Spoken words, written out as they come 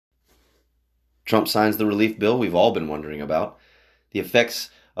Trump signs the relief bill we've all been wondering about. The effects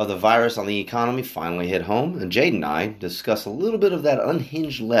of the virus on the economy finally hit home, and Jade and I discuss a little bit of that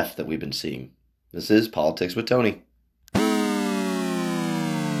unhinged left that we've been seeing. This is Politics with Tony.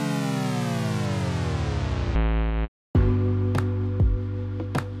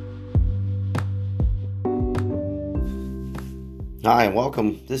 Hi, and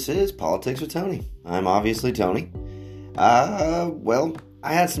welcome. This is Politics with Tony. I'm obviously Tony.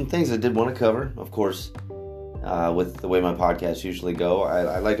 I had some things I did want to cover. Of course, with the way my podcasts usually go,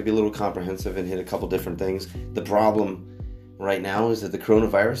 I like to be a little comprehensive and hit a couple different things. The problem right now is that the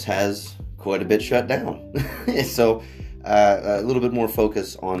coronavirus has quite a bit shut down. So, a little bit more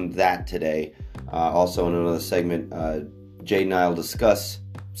focus on that today. Also, in another segment, Jade and I will discuss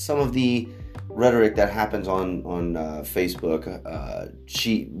some of the rhetoric that happens on Facebook.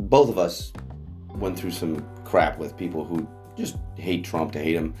 Both of us went through some crap with people who just hate Trump to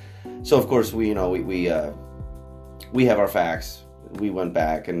hate him. So of course we have our facts. We went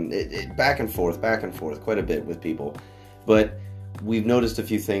back and back and forth quite a bit with people, but we've noticed a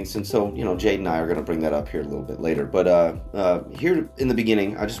few things, and so Jade and I are going to bring that up here a little bit later. But here in the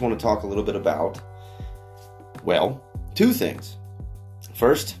beginning, I just want to talk a little bit about two things.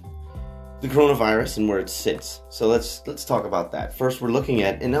 First, the coronavirus and where it sits. So let's talk about that. First, we're looking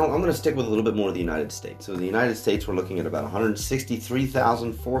at, and now I'm going to stick with a little bit more of the United States. So the United States, we're looking at about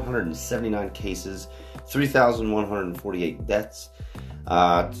 163,479 cases, 3,148 deaths.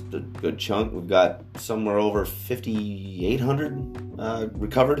 It's a good chunk. We've got somewhere over 5,800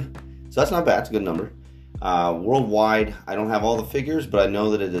 recovered. So that's not bad. It's a good number. Worldwide, I don't have all the figures, but I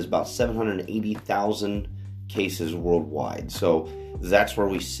know that it is about 780,000 cases worldwide. So that's where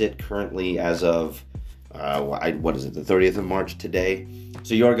we sit currently as of, the 30th of March today.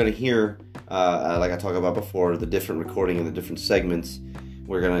 So you are going to hear, like I talked about before, the different recording and the different segments.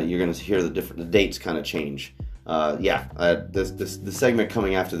 You're going to hear the dates kind of change. The segment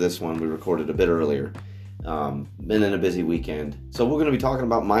coming after this one, we recorded a bit earlier. Been in a busy weekend. So we're going to be talking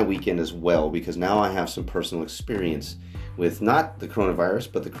about my weekend as well, because now I have some personal experience with not the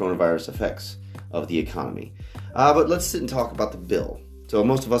coronavirus, but the coronavirus effects of the economy. But let's sit and talk about the bill. So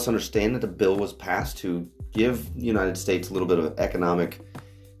most of us understand that the bill was passed to give the United States a little bit of economic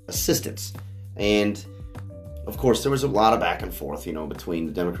assistance. And of course, there was a lot of back and forth, between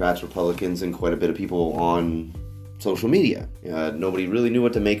the Democrats, Republicans, and quite a bit of people on social media. Nobody really knew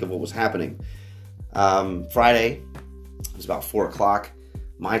what to make of what was happening. Friday, it was about 4 o'clock.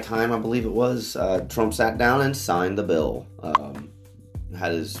 My time, I believe it was, Trump sat down and signed the bill.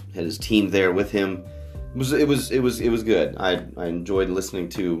 Had his team there with him. It was good. I enjoyed listening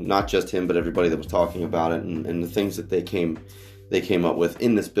to not just him, but everybody that was talking about it and the things that they came up with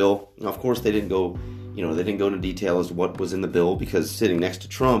in this bill. Now, of course, they didn't go into detail as to what was in the bill, because sitting next to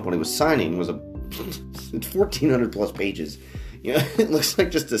Trump when he was signing was 1,400 plus pages. It looks like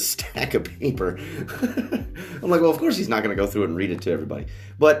just a stack of paper. I'm like, well, of course he's not going to go through it and read it to everybody.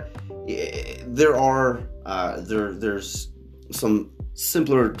 But there's some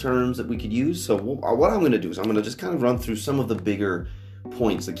simpler terms that we could use. So what I'm going to do is I'm going to just kind of run through some of the bigger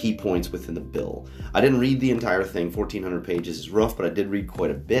points, the key points within the bill. I didn't read the entire thing. 1,400 pages is rough, but I did read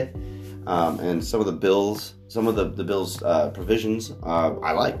quite a bit. And some of the bill's provisions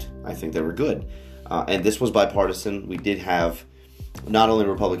I liked. I think they were good. And this was bipartisan. We did have not only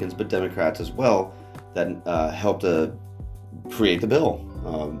Republicans but Democrats as well that helped create the bill.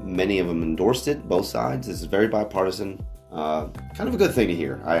 Many of them endorsed it, both sides. This is very bipartisan. Kind of a good thing to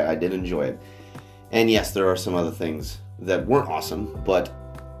hear. I did enjoy it. And yes, there are some other things that weren't awesome, but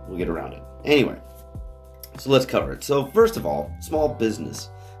we'll get around it. Anyway, so let's cover it. So first of all, small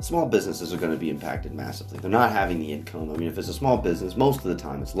businesses are going to be impacted massively. They're not having the income. I mean, if it's a small business, most of the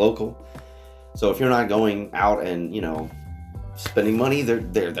time it's local. So if you're not going out and, spending money,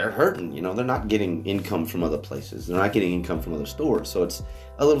 they're hurting. They're not getting income from other places. They're not getting income from other stores. So it's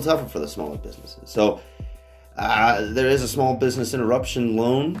a little tougher for the smaller businesses. So there is a small business interruption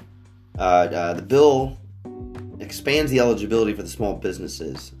loan. The bill expands the eligibility for the small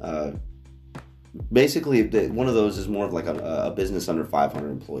businesses. Basically, one of those is more of like a business under 500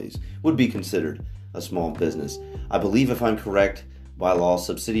 employees would be considered a small business. I believe, if I'm correct, by law,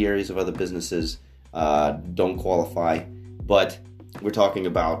 subsidiaries of other businesses don't qualify. But we're talking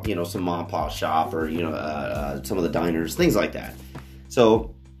about, some mom and pop shop or, some of the diners, things like that.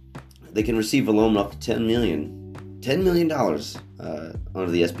 So they can receive a loan up to $10 million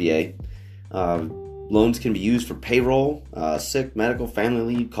under the SBA. Loans can be used for payroll, sick, medical,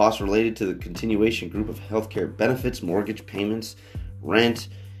 family leave, costs related to the continuation group of healthcare benefits, mortgage payments, rent,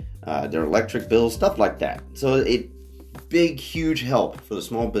 their electric bills, stuff like that. So big, huge help for the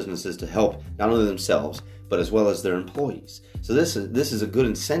small businesses to help not only themselves, but as well as their employees. So this is a good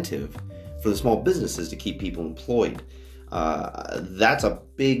incentive for the small businesses to keep people employed. That's a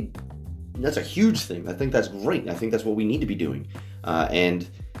huge thing. I think that's great. I think that's what we need to be doing. And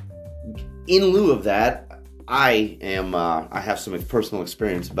in lieu of that, I have some personal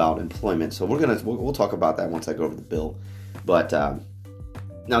experience about employment. So we'll talk about that once I go over the bill. But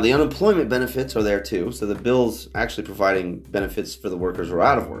now the unemployment benefits are there too. So the bill's actually providing benefits for the workers who are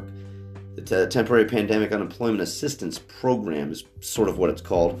out of work. The Temporary Pandemic Unemployment Assistance Program is sort of what it's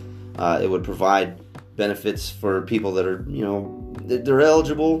called. It would provide benefits for people that are, they're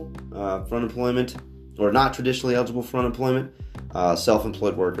eligible for unemployment or not traditionally eligible for unemployment,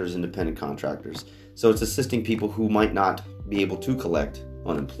 self-employed workers, independent contractors. So it's assisting people who might not be able to collect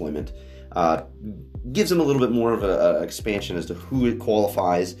unemployment. Gives them a little bit more of an expansion as to who it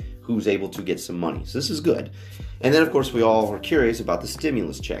qualifies, who's able to get some money. So this is good. And then, of course, we all are curious about the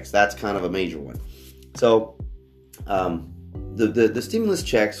stimulus checks. That's kind of a major one. So the stimulus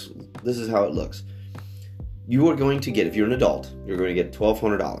checks, this is how it looks. You are going to get, if you're an adult, you're going to get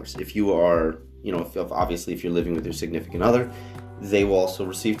 $1,200. If you are, obviously if you're living with your significant other, they will also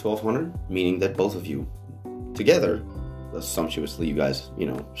receive $1,200, meaning that both of you together, sumptuously, you guys,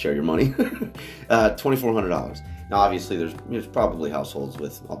 share your money, $2,400. Now, obviously, there's probably households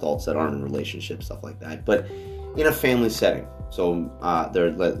with adults that aren't in relationships, stuff like that, but in a family setting. So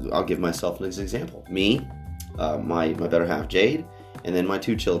I'll give myself an example. Me, my better half, Jade, and then my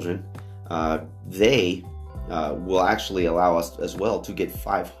two children, they will actually allow us as well to get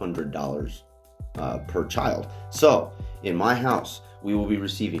 $500 per child. So in my house, we will be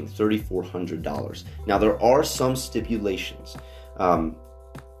receiving $3,400. Now, there are some stipulations.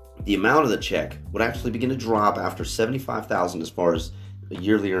 The amount of the check would actually begin to drop after $75,000 as far as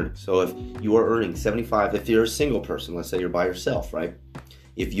yearly earnings. So if you are earning $75,000, if you're a single person, let's say you're by yourself, right?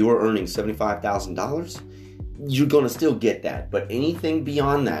 If you are earning $75,000, you're going to still get that. But anything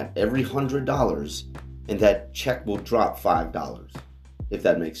beyond that, every $100, and that check will drop $5, if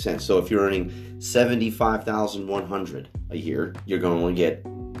that makes sense. So if you're earning $75,100 a year, you're going to only get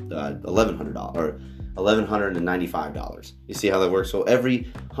 $1,100 or $1,195. You see how that works? So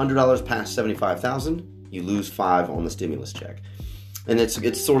every $100 past $75,000, you lose $5 on the stimulus check. And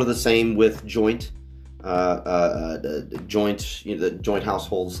it's sort of the same with joint households,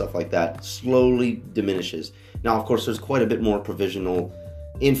 stuff like that. Slowly diminishes. Now, of course, there's quite a bit more provisional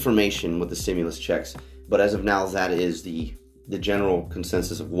information with the stimulus checks, but as of now, that is the general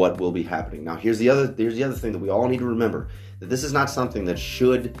consensus of what will be happening. Now, here's the other thing that we all need to remember, that this is not something that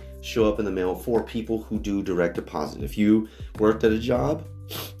should show up in the mail for people who do direct deposit. If you worked at a job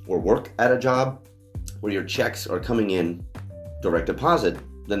or work at a job where your checks are coming in direct deposit,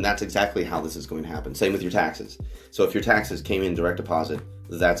 then that's exactly how this is going to happen. Same with your taxes. So if your taxes came in direct deposit,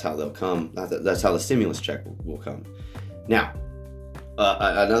 that's how they'll come. That's how the stimulus check will come. Now,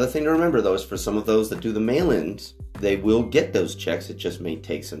 another thing to remember, though, is for some of those that do the mail-ins, they will get those checks. It just may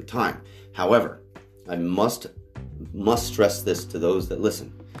take some time. However, I must stress this to those that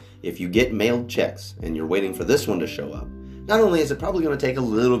listen. If you get mailed checks and you're waiting for this one to show up, not only is it probably going to take a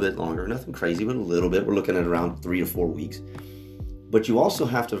little bit longer, nothing crazy, but a little bit. We're looking at around 3 to 4 weeks. But you also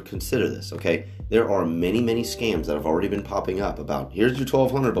have to consider this, okay? There are many, many scams that have already been popping up about, here's your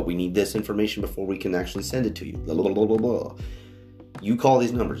 $1,200, but we need this information before we can actually send it to you. Blah, blah, blah, blah, blah. You call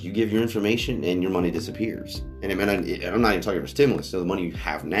these numbers, you give your information, and your money disappears. And I'm not even talking about stimulus, so the money you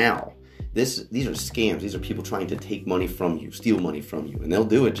have now. These are scams. These are people trying to take money from you, steal money from you. And they'll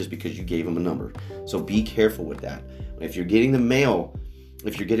do it just because you gave them a number. So be careful with that. If you're getting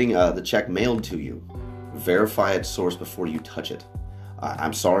the check mailed to you, verify its source before you touch it.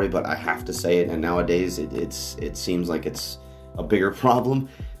 I'm sorry, but I have to say it, and nowadays it seems like it's a bigger problem.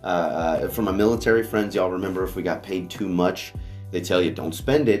 For my military friends, y'all remember if we got paid too much, they tell you don't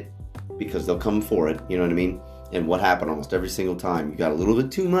spend it because they'll come for it, you know what I mean? And what happened almost every single time, you got a little bit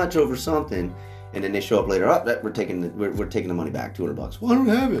too much over something, and then they show up later, we're taking the money back, $200. Well, I don't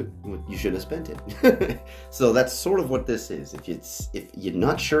have it. Well, you should have spent it. So that's sort of what this is. If you're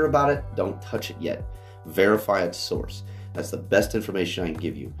not sure about it, don't touch it yet. Verify its source. That's the best information I can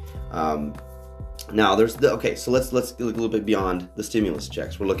give you. Now, so let's look a little bit beyond the stimulus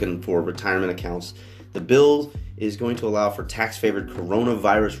checks. We're looking for retirement accounts. The bill is going to allow for tax-favored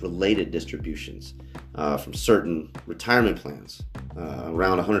coronavirus-related distributions from certain retirement plans,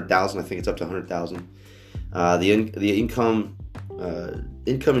 around 100,000. I think it's up to 100,000. The income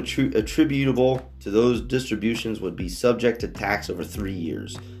attributable to those distributions would be subject to tax over 3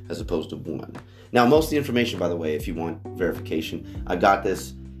 years as opposed to 1. Now, most of the information, by the way, if you want verification, I got a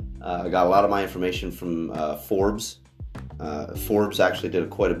lot of my information from Forbes. Forbes actually did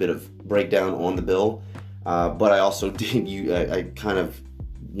quite a bit of breakdown on the bill, but I also I kind of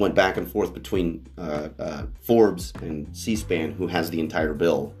went back and forth between Forbes and C-SPAN, who has the entire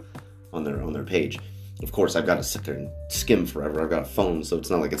bill on their page. Of course, I've got to sit there and skim forever. I've got a phone, so it's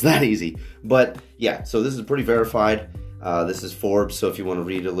not like it's that easy. But yeah, so this is pretty verified. This is Forbes, so if you want to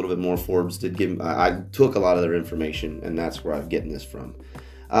read a little bit more, Forbes did give. I took a lot of their information, and that's where I'm getting this from.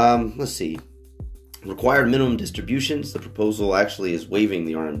 Let's see. Required minimum distributions. The proposal actually is waiving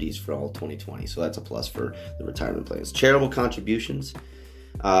the RMDs for all 2020, so that's a plus for the retirement plans. Charitable contributions.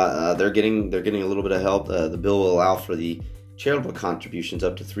 They're getting a little bit of help. The bill will allow for the charitable contributions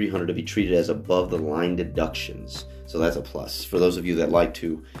up to $300 to be treated as above the line deductions. So that's a plus for those of you that like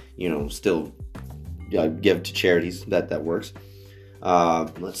to, still give to charities. That works.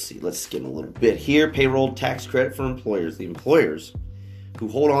 Let's see. Let's skim a little bit here. Payroll tax credit for employers. The employers who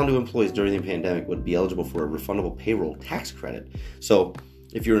hold on to employees during the pandemic would be eligible for a refundable payroll tax credit. So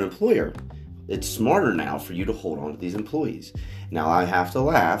if you're an employer, it's smarter now for you to hold on to these employees. Now I have to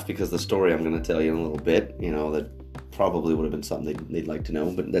laugh because the story I'm going to tell you in a little bit, that probably would have been something they'd like to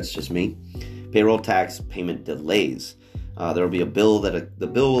know, but that's just me. Payroll tax payment delays. There will be a bill the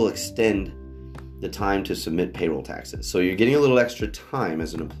bill will extend the time to submit payroll taxes. So you're getting a little extra time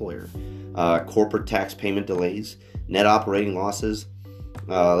as an employer. Corporate tax payment delays, net operating losses.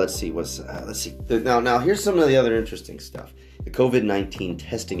 Let's see. Now here's some of the other interesting stuff. The COVID-19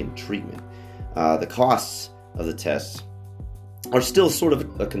 testing and treatment. The costs of the tests are still sort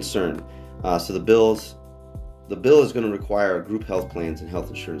of a concern. So the bill is going to require group health plans and health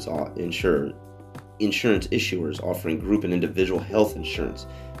insurance issuers offering group and individual health insurance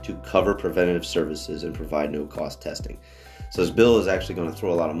to cover preventative services and provide no-cost testing. So this bill is actually going to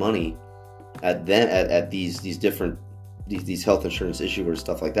throw a lot of money at these health insurance issuers,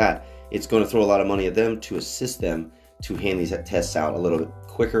 stuff like that. It's going to throw a lot of money at them to assist them to hand these tests out a little bit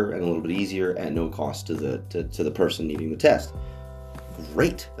quicker and a little bit easier at no cost to the person needing the test.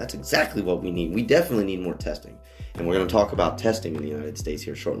 Great. That's exactly what we need. We definitely need more testing. And we're going to talk about testing in the United States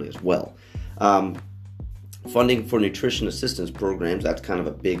here shortly as well. Funding for nutrition assistance programs, that's kind of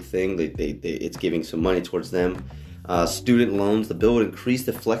a big thing. It's giving some money towards them. Student loans, the bill would increase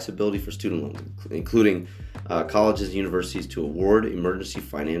the flexibility for student loans, including colleges and universities to award emergency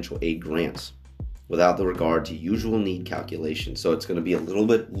financial aid grants without the regard to usual need calculations. So it's going to be a little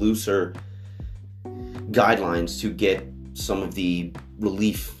bit looser guidelines to get some of the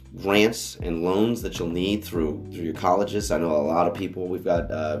relief grants and loans that you'll need through your colleges. I know a lot of people. We've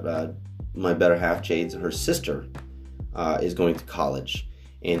got my better half, Jade's, her sister is going to college,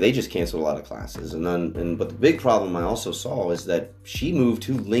 and they just canceled a lot of classes. But the big problem I also saw is that she moved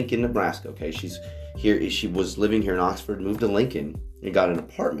to Lincoln, Nebraska. Okay, she's here. She was living here in Oxford, moved to Lincoln, and got an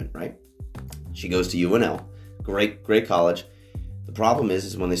apartment. Right. She goes to UNL, great college. The problem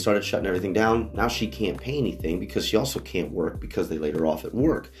is when they started shutting everything down, now she can't pay anything because she also can't work because they laid her off at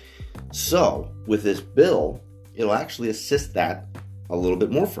work. So with this bill, it'll actually assist that a little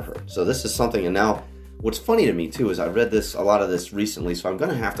bit more for her. So this is something, and now what's funny to me too is I read a lot of this recently, so I'm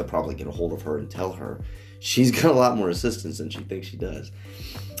going to have to probably get a hold of her and tell her she's got a lot more assistance than she thinks she does.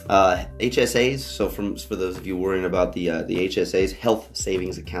 HSAs, so for those of you worrying about the HSAs, health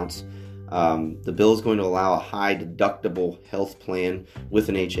savings accounts, the bill is going to allow a high deductible health plan with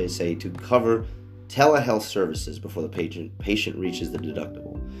an HSA to cover telehealth services before the patient reaches the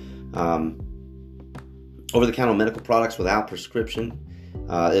deductible. Over-the-counter medical products without prescription,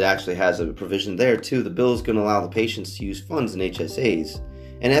 it actually has a provision there too. The bill is going to allow the patients to use funds in HSAs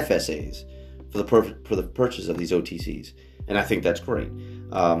and FSAs for the purchase of these OTCs, and I think that's great.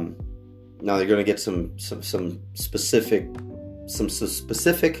 Now they're going to get some specific.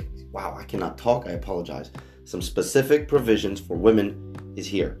 Wow, I cannot talk. I apologize. Some specific provisions for women is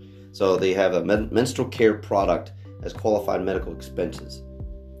here. So they have a menstrual care product as qualified medical expenses.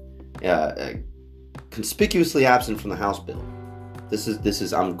 Conspicuously absent from the House bill. This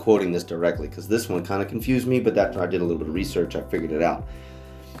is I'm quoting this directly because this one kind of confused me, but after I did a little bit of research, I figured it out.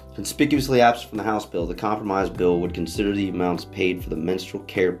 Conspicuously absent from the House bill, the compromise bill would consider the amounts paid for the menstrual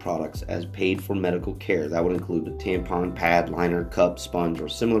care products as paid for medical care. That would include a tampon, pad, liner, cup, sponge, or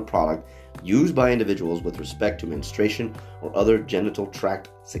similar product used by individuals with respect to menstruation or other genital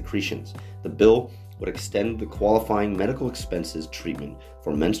tract secretions. The bill would extend the qualifying medical expenses treatment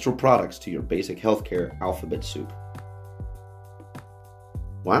for menstrual products to your basic healthcare alphabet soup.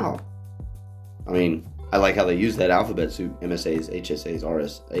 Wow. I mean, I like how they use that alphabet soup, MSAs, HSAs,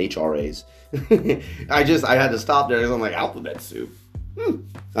 HRAs. I had to stop there because I'm like, alphabet soup.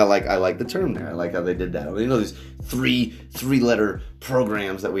 I like the term there. I like how they did that. These three-letter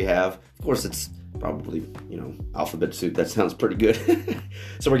programs that we have. Of course, it's Probably, alphabet soup. That sounds pretty good.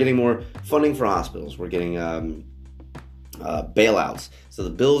 So we're getting more funding for hospitals. We're getting bailouts. So the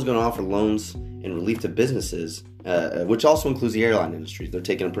bill is going to offer loans and relief to businesses, which also includes the airline industry. They're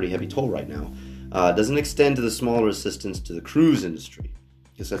taking a pretty heavy toll right now. It doesn't extend to the smaller assistance to the cruise industry.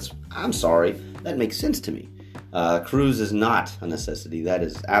 Because I'm sorry, that makes sense to me. Cruise is not a necessity. That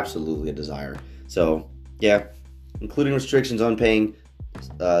is absolutely a desire. So, yeah, including restrictions on paying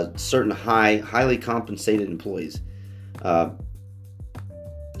certain highly compensated employees.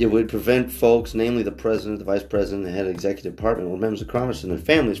 It would prevent folks, namely the president, the vice president, the head of the executive department, or members of Congress and their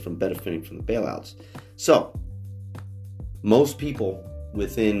families from benefiting from the bailouts. So, most people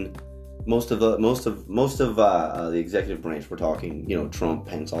within most of the executive branch, we're talking, Trump,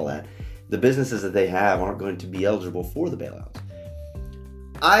 Pence, all that, the businesses that they have aren't going to be eligible for the bailouts.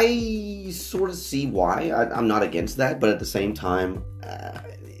 I sort of see why. I'm not against that, but at the same time,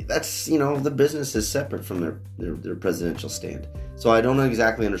 that's, the business is separate from their presidential stand. So I don't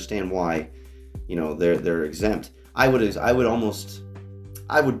exactly understand why, they're exempt. I would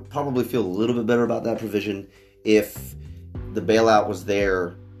probably feel a little bit better about that provision if the bailout was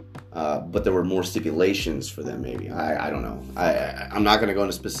there, but there were more stipulations for them. Maybe I don't know. I'm not going to go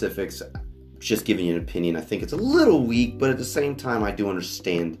into specifics. Just giving you an opinion. I think it's a little weak, but at the same time, I do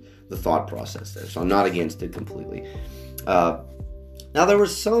understand the thought process there. So I'm not against it completely. Now, there were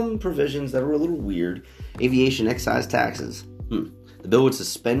some provisions that were a little weird. Aviation excise taxes. The bill would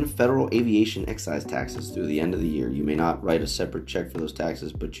suspend federal aviation excise taxes through the end of the year. You may not write a separate check for those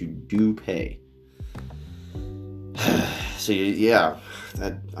taxes, but you do pay. So,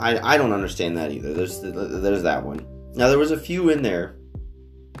 I don't understand that either. There's that one. Now, there was a few in there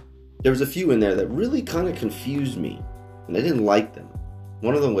that really kind of confused me, and I didn't like them.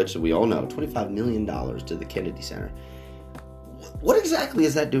 One of them, which we all know, $25 million to the Kennedy Center. What exactly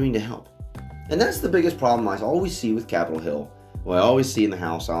is that doing to help? And that's the biggest problem I always see with Capitol Hill. Well, I always see in the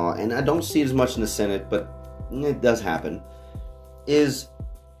House, and I don't see it as much in the Senate, but it does happen, is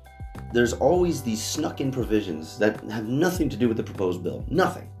there's always these snuck-in provisions that have nothing to do with the proposed bill.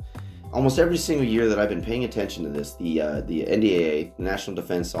 Nothing. Almost every single year that I've been paying attention to this, the NDAA, the National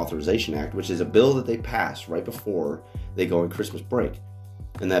Defense Authorization Act, which is a bill that they pass right before they go on Christmas break.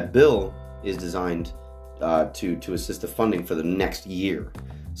 And that bill is designed to assist the funding for the next year.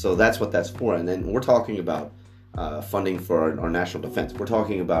 So that's what that's for. And then we're talking about funding for our national defense. We're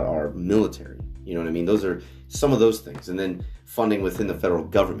talking about our military. You know what I mean? Those are some of those things. And then funding within the federal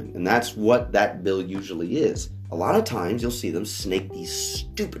government. And that's what that bill usually is. A lot of times you'll see them snake these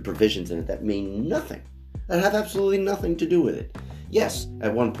stupid provisions in it that mean nothing, that have absolutely nothing to do with it. Yes,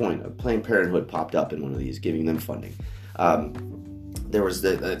 at one point, Planned Parenthood popped up in one of these, giving them funding. There was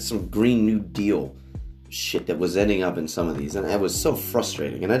some Green New Deal shit that was ending up in some of these, and it was so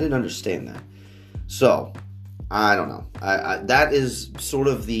frustrating, and I didn't understand that. So, I don't know. That is sort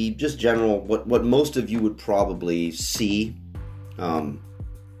of the just general, what most of you would probably see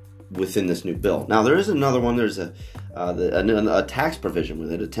within this new bill. Now, there is another one. There's a tax provision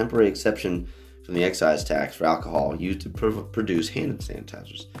with it, a temporary exception from the excise tax for alcohol used to produce hand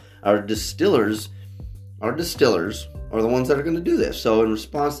sanitizers. Our distillers are the ones that are going to do this. So, in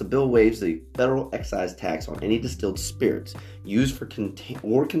response, the bill waives the federal excise tax on any distilled spirits used for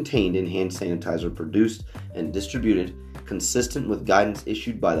or contained in hand sanitizer produced and distributed, consistent with guidance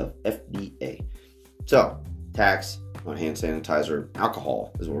issued by the FDA. So, tax on hand sanitizer,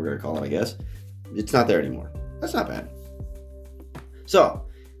 alcohol is what we're going to call it, I guess. It's not there anymore. That's not bad. So,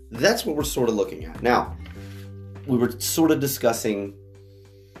 that's what we're sort of looking at. Now, we were sort of discussing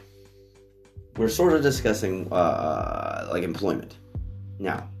like employment.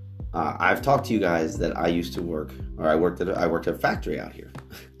 Now, I've talked to you guys that I used to work, or I worked at a factory out here.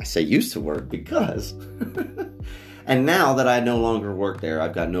 I say used to work because, and now that I no longer work there,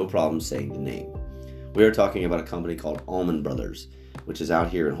 I've got no problem saying the name. We are talking about a company called Allman Brothers, which is out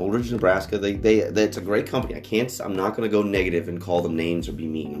here in Holdridge, Nebraska. It's a great company. I'm not going to go negative and call them names or be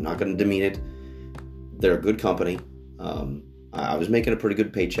mean. I'm not going to demean it. They're a good company. I was making a pretty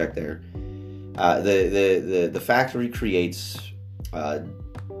good paycheck there. The factory creates they're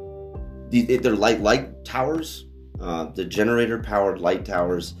light towers, the generator powered light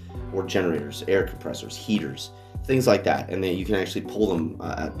towers, or generators, air compressors, heaters, things like that. And then you can actually pull them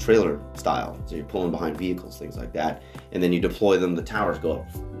trailer style, so you're pulling behind vehicles, things like that. And then you deploy them. The towers go up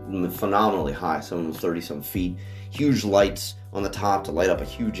phenomenally high, some of them 30-some feet. Huge lights on the top to light up a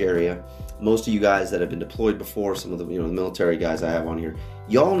huge area. Most of you guys that have been deployed before, some of the the military guys I have on here,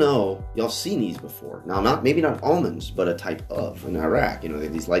 y'all seen these before. Now, maybe not Allman's, but a type of in Iraq. They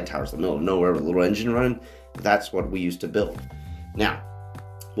have these light towers in the middle of nowhere with a little engine running. That's what we used to build. Now,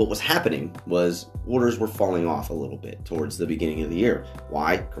 what was happening was orders were falling off a little bit towards the beginning of the year.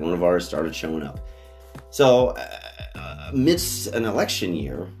 Why? Coronavirus started showing up. So amidst an election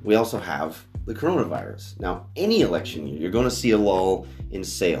year, we also have the coronavirus. Now, any election year, you're going to see a lull in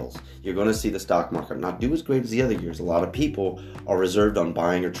sales. You're going to see the stock market not do as great as the other years. A lot of people are reserved on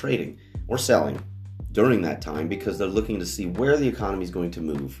buying or trading or selling during that time because they're looking to see where the economy is going to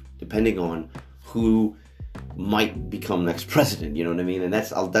move, depending on who might become next president. You know what I mean? And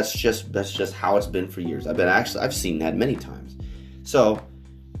that's just how it's been for years. I've seen that many times. So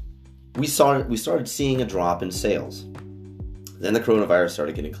we started seeing a drop in sales. Then the coronavirus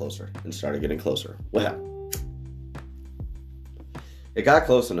started getting closer and started getting closer. Well, it got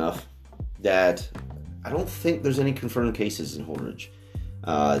close enough that I don't think there's any confirmed cases in Holdridge.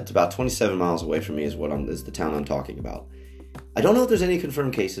 It's about 27 miles away from me is the town I'm talking about. I don't know if there's any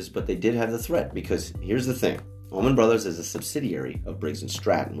confirmed cases, but they did have the threat because here's the thing. Allman Brothers is a subsidiary of Briggs &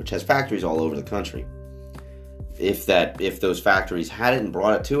 Stratton, which has factories all over the country. If those factories had it and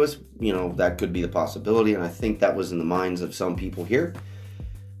brought it to us, that could be the possibility, and I think that was in the minds of some people here.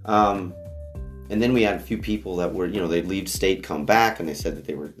 And then we had a few people that were, they'd leave state, come back, and they said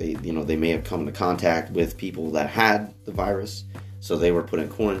that they may have come into contact with people that had the virus, so they were put in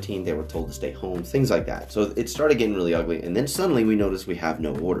quarantine. They were told to stay home, things like that. So it started getting really ugly, and then suddenly we noticed we have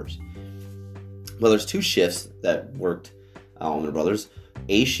no orders. Well, there's two shifts that worked Allman Brothers.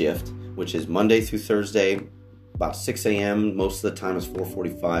 A shift, which is Monday through Thursday, about 6 a.m. Most of the time it's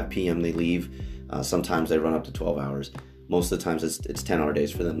 4:45 p.m. they leave. Sometimes they run up to 12 hours. Most of the times it's 10-hour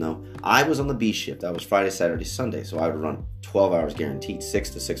days for them, though. I was on the B shift. That was Friday, Saturday, Sunday. So I would run 12 hours guaranteed, 6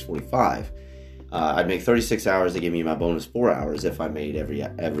 to 6:45. I'd make 36 hours. They gave me my bonus 4 hours if I made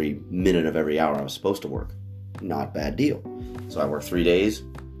every minute of every hour I was supposed to work. Not bad deal. So I work 3 days,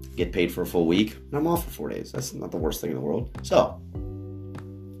 get paid for a full week, and I'm off for 4 days. That's not the worst thing in the world. So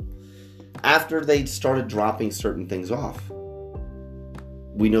after they started dropping certain things off,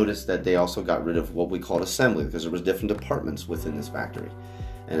 we noticed that they also got rid of what we called assembly because there was different departments within this factory.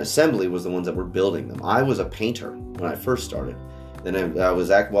 And assembly was the ones that were building them. I was a painter when I first started. Then I was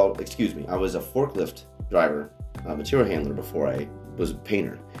a forklift driver, material handler before I was a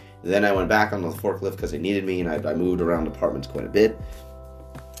painter. Then I went back on the forklift because they needed me, and I moved around departments quite a bit.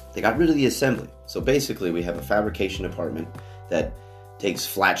 They got rid of the assembly. So basically we have a fabrication department that takes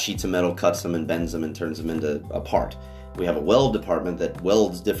flat sheets of metal, cuts them and bends them and turns them into a part. We have a weld department that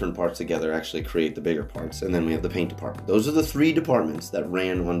welds different parts together, actually create the bigger parts. And then we have the paint department. Those are the three departments that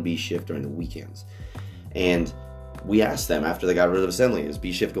ran on B shift during the weekends. And we asked them after they got rid of assembly, is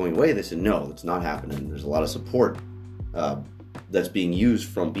B shift going away? They said, no, it's not happening. There's a lot of support that's being used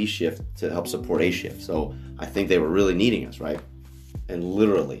from B shift to help support A shift. So I think they were really needing us, right? And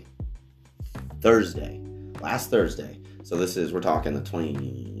literally last Thursday, so we're talking the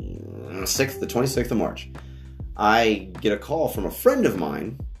 26th of March, I get a call from a friend of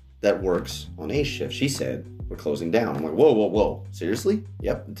mine that works on A shift. She said, we're closing down. I'm like, whoa, seriously?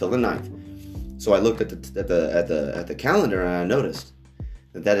 Yep, until the 9th. So I looked at the calendar and I noticed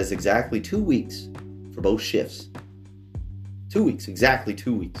that is exactly 2 weeks for both shifts. 2 weeks, exactly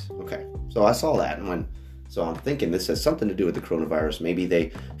 2 weeks. Okay, so I saw that and so I'm thinking this has something to do with the coronavirus. Maybe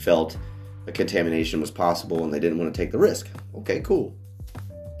they felt a contamination was possible and they didn't want to take the risk. Okay, cool.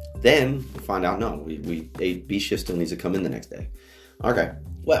 Then we find out, no, B shift still needs to come in the next day. Okay,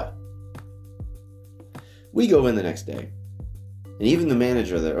 well, we go in the next day. And even the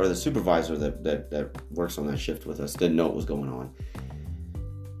manager or the supervisor that works on that shift with us didn't know what was going on.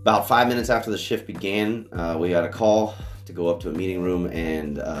 About 5 minutes after the shift began, we got a call to go up to a meeting room,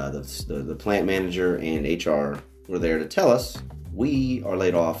 and the plant manager and HR were there to tell us we are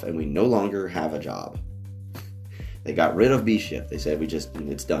laid off and we no longer have a job. They got rid of B shift. They said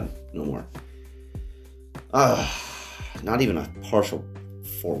it's done, no more. Not even a partial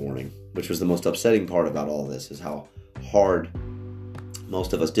forewarning, which was the most upsetting part about all this, is how hard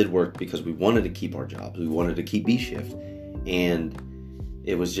most of us did work because we wanted to keep our jobs. We wanted to keep B shift, and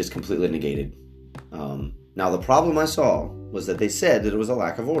it was just completely negated. Now, the problem I saw was that they said that it was a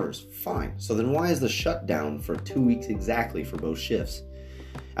lack of orders. Fine. So then why is the shutdown for 2 weeks exactly for both shifts?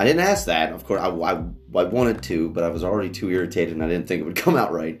 I didn't ask that. Of course, I wanted to, but I was already too irritated and I didn't think it would come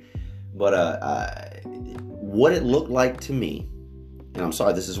out right. But what it looked like to me, and I'm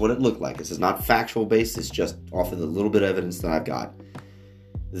sorry, this is what it looked like. This is not factual based. It's just off of the little bit of evidence that I've got.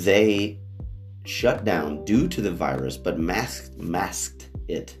 They shut down due to the virus, but masked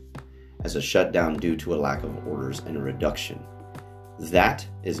it as a shutdown due to a lack of orders and a reduction. That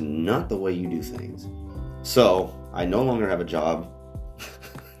is not the way you do things. So I no longer have a job,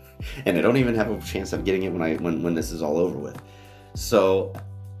 and I don't even have a chance of getting it when this is all over with. So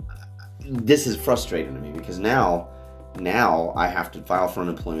this is frustrating to me because now I have to file for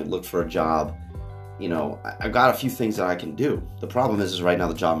unemployment, look for a job. I've got a few things that I can do. The problem is right now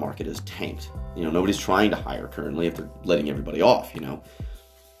the job market is tanked. Nobody's trying to hire currently if they're letting everybody off,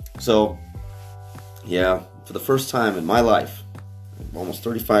 So, yeah, for the first time in my life, I'm almost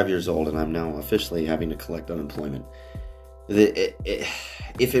 35 years old, and I'm now officially having to collect unemployment.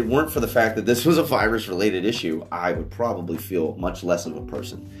 If it weren't for the fact that this was a virus-related issue, I would probably feel much less of a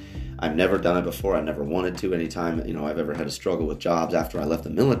person. I've never done it before. I never wanted to. Anytime, I've ever had a struggle with jobs after I left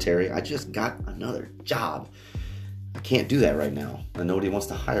the military, I just got another job. I can't do that right now, and nobody wants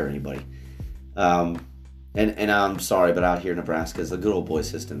to hire anybody. And I'm sorry, but out here in Nebraska is the good old boy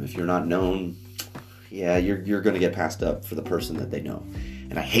system. If you're not known, yeah, you're going to get passed up for the person that they know.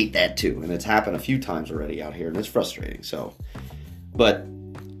 And I hate that too. And it's happened a few times already out here, and it's frustrating. So, but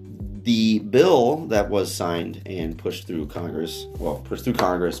the bill that was signed and pushed through Congress,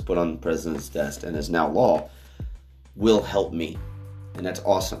 put on the president's desk, and is now law, will help me. And that's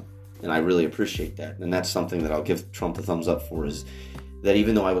awesome. And I really appreciate that. And that's something that I'll give Trump the thumbs up for, is that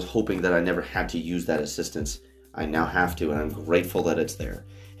even though I was hoping that I never had to use that assistance, I now have to, and I'm grateful that it's there.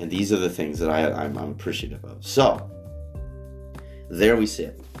 And these are the things that I'm appreciative of. So, there we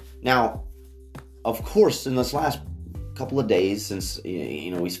sit. Now, of course, in this last couple of days since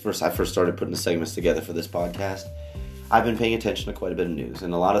I first started putting the segments together for this podcast, I've been paying attention to quite a bit of news,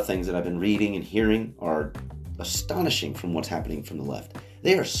 and a lot of things that I've been reading and hearing are astonishing from what's happening from the left.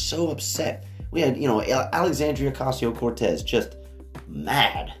 They are so upset. We had, Alexandria Ocasio-Cortez just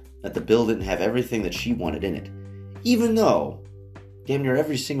mad that the bill didn't have everything that she wanted in it, even though damn near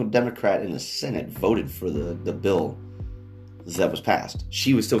every single Democrat in the Senate voted for the bill that was passed.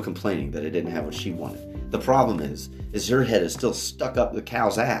 She was still complaining that it didn't have what she wanted. The problem is her head is still stuck up the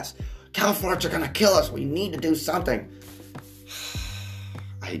cow's ass. Cow farts are gonna kill us. We need to do something.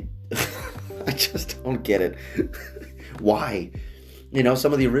 I just don't get it. Why?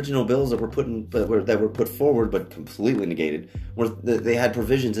 Some of the original bills that were put forward but completely negated they had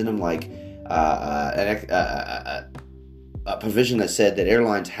provisions in them like a provision that said that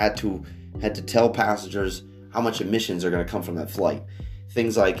airlines had to tell passengers how much emissions are going to come from that flight.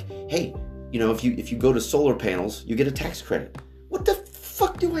 Things like, hey, if you go to solar panels, you get a tax credit. What the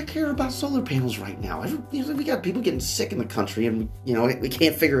fuck do I care about solar panels right now? We got people getting sick in the country, and we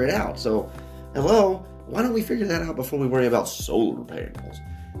can't figure it out. So, hello, why don't we figure that out before we worry about solar panels?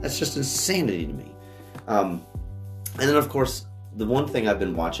 That's just insanity to me. And then, of course, the one thing I've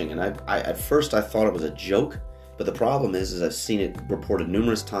been watching, and I at first I thought it was a joke, but the problem is I've seen it reported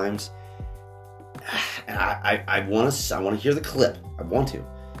numerous times. And I want to hear the clip. I want to.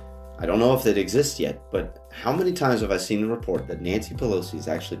 I don't know if it exists yet, but how many times have I seen the report that Nancy Pelosi is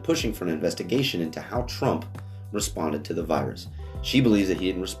actually pushing for an investigation into how Trump responded to the virus? She believes that he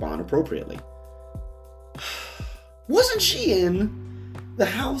didn't respond appropriately. Wasn't she in the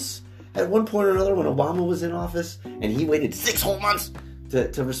House at one point or another when Obama was in office, and he waited 6 whole months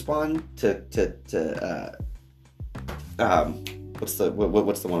to respond to what's the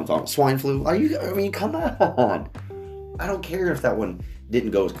one I'm talking? Swine flu? Come on. I don't care if that one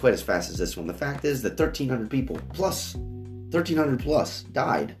didn't go quite as fast as this one. The fact is that 1,300 plus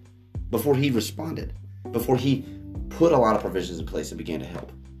died before he responded, before he put a lot of provisions in place and began to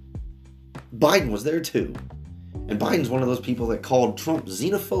help. Biden was there too. And Biden's one of those people that called Trump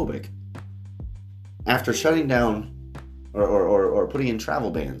xenophobic after shutting down or putting in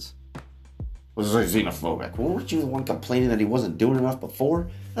travel bans. Was like xenophobic. Well, weren't you the one complaining that he wasn't doing enough before?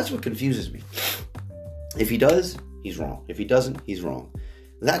 That's what confuses me. If he does, he's wrong. If he doesn't, he's wrong.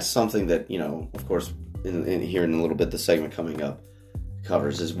 That's something that, of course, in here in a little bit, the segment coming up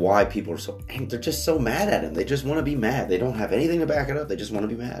covers is why people are they're just so mad at him. They just want to be mad. They don't have anything to back it up. They just want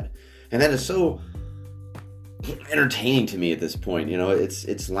to be mad. And that is so entertaining to me at this point.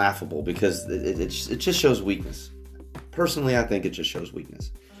 It's laughable because it just shows weakness. Personally, I think it just shows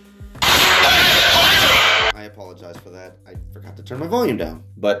weakness. I apologize for that. I forgot to turn my volume down.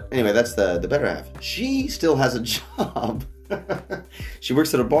 But anyway, that's the better half. She still has a job. She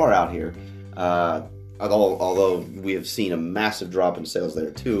works at a bar out here. Although we have seen a massive drop in sales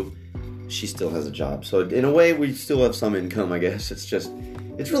there too, she still has a job. So in a way, we still have some income, I guess.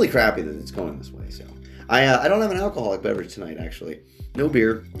 It's really crappy that it's going this way. So I don't have an alcoholic beverage tonight, actually. No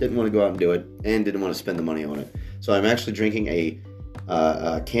beer. Didn't want to go out and do it, and didn't want to spend the money on it. So I'm actually drinking a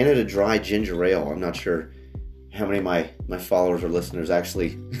Canada Dry Ginger Ale. I'm not sure how many of my followers or listeners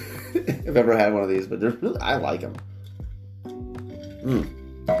actually have ever had one of these, but I like them.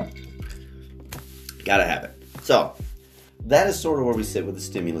 Gotta have it. So that is sort of where we sit with the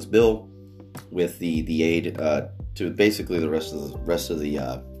stimulus bill, with the aid to basically the rest of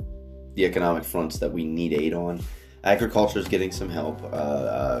the the economic fronts that we need aid on. Agriculture is getting some help.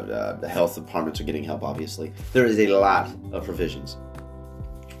 The health departments are getting help, obviously. There is a lot of provisions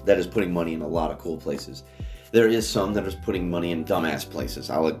that is putting money in a lot of cool places. There is some that is putting money in dumbass places.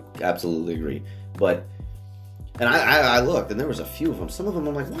 I'll absolutely agree. But, and I looked, and there was a few of them. Some of them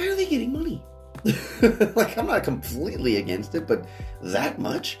I'm like, why are they getting money? Like, I'm not completely against it, but that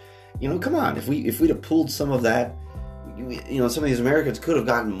much? You know, come on. If we'd have pulled some of that, you know, some of these Americans could have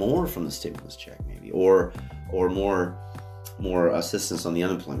gotten more from the stimulus check, maybe, or more assistance on the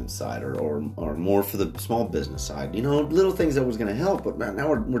unemployment side, or more for the small business side. You know, little things that was going to help. But now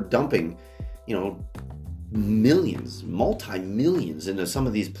we're dumping, you know, millions, multi-millions into some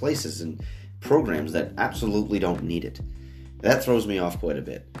of these places and programs that absolutely don't need it. That throws me off quite a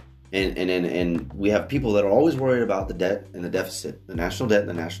bit. And we have people that are always worried about the debt and the deficit, the national debt and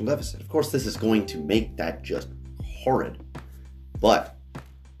the national deficit. Of course, this is going to make that just horrid. But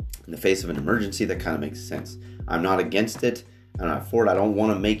in the face of an emergency, that kind of makes sense. I'm not against it. I'm not for it. I don't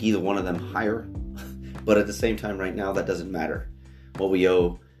want to make either one of them higher. But at the same time, right now, that doesn't matter. What we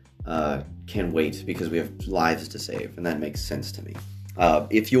owe can wait because we have lives to save, and that makes sense to me.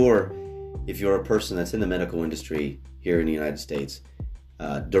 If you're a person that's in the medical industry here in the United States,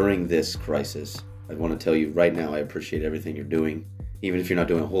 during this crisis, I want to tell you right now, I appreciate everything you're doing. Even if you're not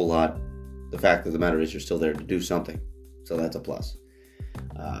doing a whole lot, the fact of the matter is you're still there to do something. So that's a plus.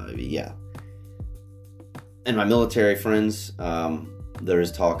 Yeah. And my military friends, there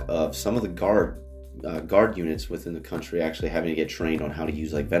is talk of some of the guard units within the country actually having to get trained on how to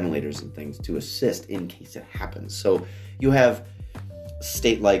use like ventilators and things to assist in case it happens. So you have a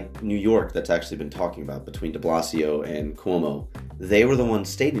state like New York that's actually been talking about between de Blasio and Cuomo. They were the ones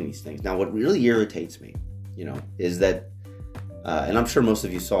stating these things. Now, what really irritates me, you know, is that, and I'm sure most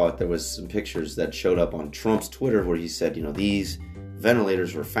of you saw it, there was some pictures that showed up on Trump's Twitter where he said, you know, these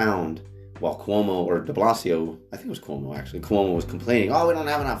ventilators were found while Cuomo, or de Blasio, I think it was Cuomo actually, Cuomo was complaining, oh, we don't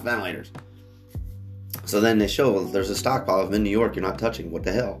have enough ventilators. So then they show, well, there's a stockpile of them in New York, you're not touching, what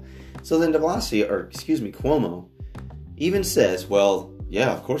the hell? So then de Blasio, or excuse me, Cuomo, even says, well,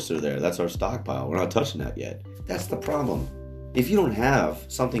 yeah, of course they're there, that's our stockpile, we're not touching that yet. That's the problem. If you don't have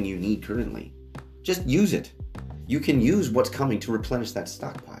something you need currently, just use it. You can use what's coming to replenish that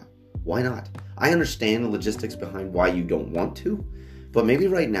stockpile. Why not? I understand the logistics behind why you don't want to, but maybe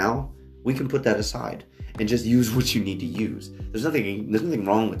right now we can put that aside and just use what you need to use. There's nothing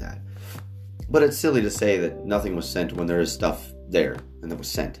wrong with that. But it's silly to say that nothing was sent when there is stuff there and that was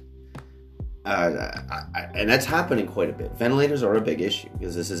sent. And that's happening quite a bit. Ventilators are a big issue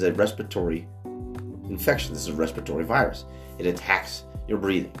because this is a respiratory infection. This is a respiratory virus. It attacks your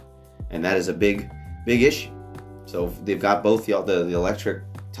breathing, and that is a big issue. So they've got both the electric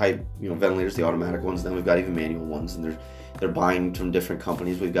type, you know, ventilators, the automatic ones. Then we've got even manual ones, and they're buying from different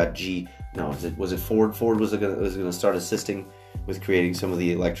companies. We've got was it Ford? Ford was going to start assisting with creating some of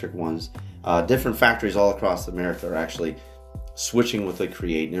the electric ones. Different factories all across America are actually switching what they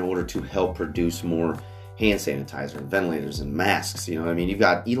create in order to help produce more hand sanitizer and ventilators and masks. You know what I mean? You've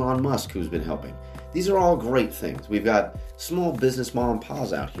got Elon Musk who's been helping. These are all great things. We've got small business mom and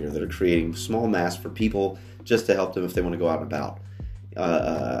pa's out here that are creating small masks for people just to help them if they want to go out and about.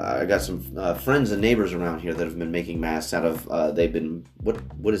 I got some friends and neighbors around here that have been making masks out of, they've been,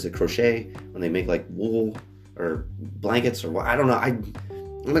 what is it, crochet? When they make like wool or blankets or what, I don't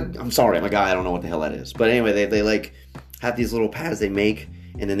know. I'm sorry, I'm a guy, I don't know what the hell that is. But anyway, they like have these little pads they make,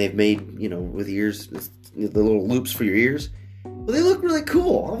 and then they've made, you know, with ears, the little loops for your ears. Well, they look really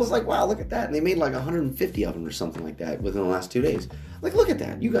cool. I was like, wow, look at that. And they made like 150 of them or something like that within the last 2 days. Like, look at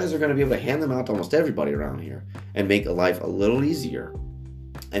that. You guys are going to be able to hand them out to almost everybody around here and make life a little easier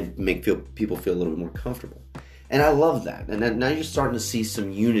and make people feel a little bit more comfortable. And I love that. And then now you're starting to see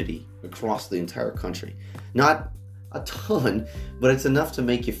some unity across the entire country. Not a ton, but it's enough to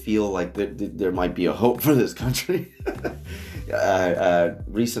make you feel like there might be a hope for this country.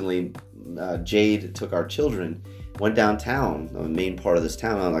 Recently, Jade took our children, went downtown, the main part of this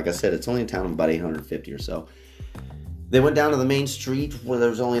town. Like I said, it's only a town of about 850 or so. They went down to the main street where there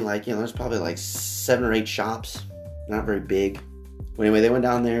was only like, you know, there's probably like 7 or 8 shops, not very big. Well, anyway, they went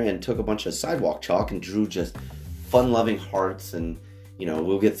down there and took a bunch of sidewalk chalk and drew just fun-loving hearts and, you know,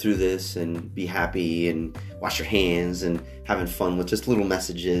 we'll get through this and be happy and wash your hands and having fun with just little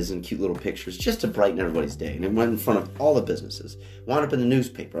messages and cute little pictures just to brighten everybody's day. And it went in front of all the businesses. Wound up in the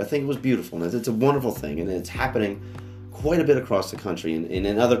newspaper. I think it was beautiful. And it's a wonderful thing. And it's happening quite a bit across the country. And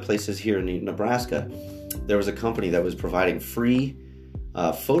in other places here in Nebraska, there was a company that was providing free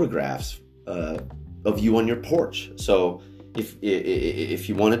photographs of you on your porch. So if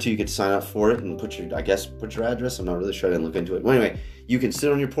you wanted to, you could sign up for it and put your address. I'm not really sure. I didn't look into it. Well, anyway, you can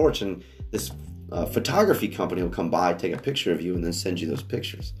sit on your porch and this photography company will come by, take a picture of you, and then send you those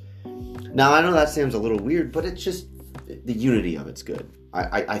pictures. Now, I know that sounds a little weird, but it's just the unity of it's good.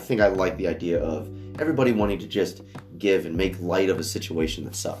 I think I like the idea of everybody wanting to just give and make light of a situation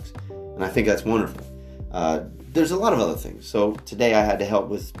that sucks. And I think that's wonderful. There's a lot of other things. So today I had to help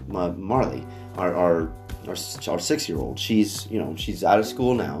with Marley, our 6-year-old. She's out of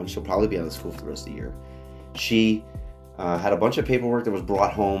school now, and she'll probably be out of school for the rest of the year. She had a bunch of paperwork that was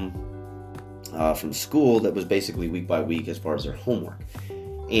brought home from school that was basically week by week as far as their homework.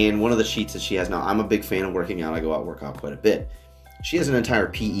 And one of the sheets that she has now, I'm a big fan of working out. I go out and work out quite a bit. She has an entire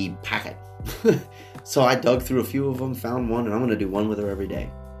PE packet. So I dug through a few of them, found one, and I'm going to do one with her every day.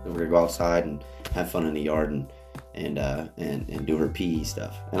 We're going to go outside and have fun in the yard and do her PE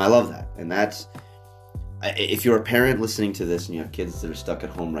stuff. And I love that. And that's, if you're a parent listening to this and you have kids that are stuck at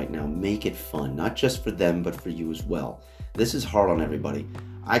home right now, make it fun, not just for them, but for you as well. This is hard on everybody.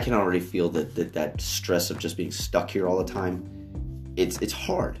 I can already feel that stress of just being stuck here all the time. It's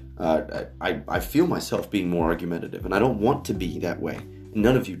hard. I feel myself being more argumentative, and I don't want to be that way.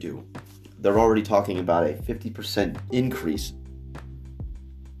 None of you do. They're already talking about a 50% increase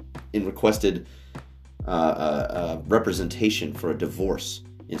in requested representation for a divorce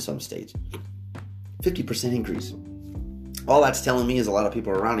in some states. 50% increase. All that's telling me is a lot of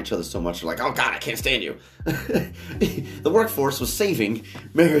people are around each other so much, they're like, oh God, I can't stand you. The workforce was saving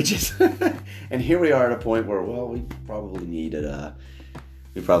marriages. And here we are at a point where, well, we probably needed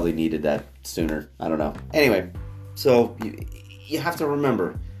that sooner. I don't know. Anyway, so you have to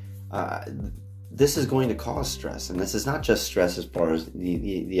remember, this is going to cause stress, and this is not just stress as far as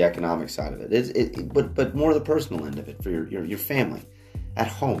the economic side of it. But more the personal end of it for your family at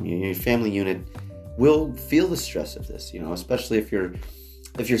home. Your family unit will feel the stress of this, especially if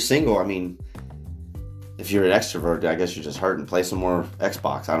you're single. I mean, if you're an extrovert, I guess you're just hurting. Play some more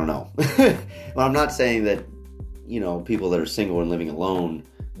Xbox. I don't know. Well, I'm not saying that people that are single and living alone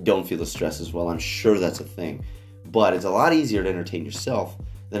don't feel the stress as well. I'm sure that's a thing, but it's a lot easier to entertain yourself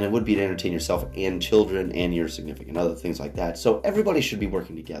than it would be to entertain yourself and children and your significant other, things like that. So everybody should be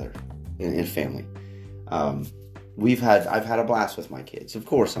working together in family. I've had a blast with my kids. Of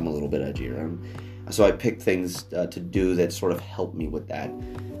course, I'm a little bit edgier. So I pick things to do that sort of help me with that.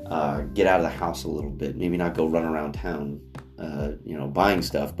 Get out of the house a little bit. Maybe not go run around town, buying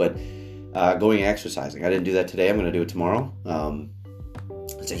stuff, but going and exercising. I didn't do that today. I'm going to do it tomorrow.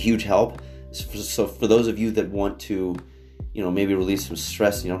 It's a huge help. So for those of you that want to, maybe release some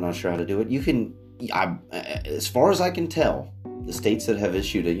stress, you're not sure how to do it, you can, as far as I can tell, the states that have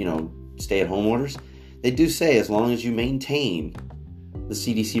issued stay-at-home orders, they do say as long as you maintain the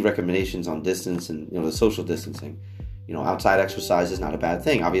CDC recommendations on distance and, the social distancing, outside exercise is not a bad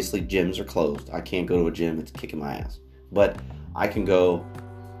thing. Obviously, gyms are closed. I can't go to a gym. It's kicking my ass. But I can go,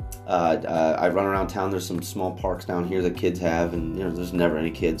 I run around town. There's some small parks down here that kids have, and, there's never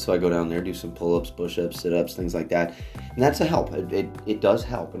any kids. So I go down there, do some pull-ups, push-ups, sit-ups, things like that. And that's a help. It does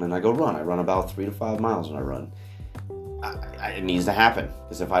help. And then I go run. I run about 3 to 5 miles when I run. It needs to happen,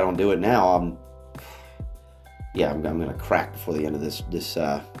 because if I don't do it now, I'm going to crack before the end of this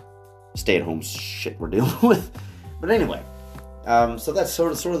stay-at-home shit we're dealing with. But anyway, so that's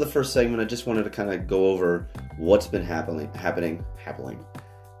sort of the first segment. I just wanted to kind of go over what's been happening.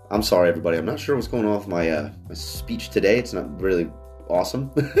 I'm sorry, everybody. I'm not sure what's going on with my speech today. It's not really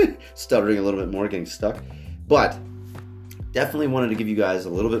awesome. Stuttering a little bit more, getting stuck. But definitely wanted to give you guys a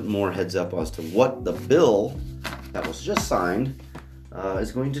little bit more heads up as to what the bill that was just signed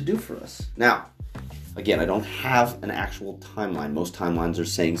is going to do for us. Now, again, I don't have an actual timeline. Most timelines are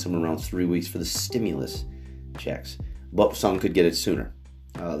saying somewhere around 3 weeks for the stimulus checks, but some could get it sooner.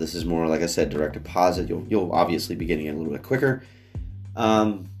 This is more, like I said, direct deposit. You'll obviously be getting it a little bit quicker.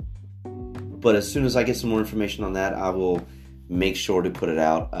 But as soon as I get some more information on that, I will make sure to put it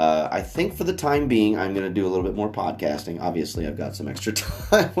out. I think for the time being, I'm going to do a little bit more podcasting. Obviously, I've got some extra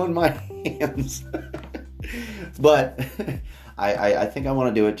time on my hands. But I think I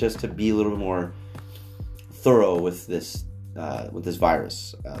want to do it just to be a little bit more thorough with this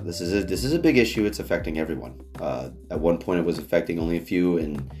virus. This is a big issue. It's affecting everyone. At one point, it was affecting only a few,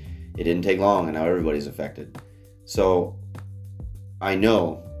 and it didn't take long, and now everybody's affected. So I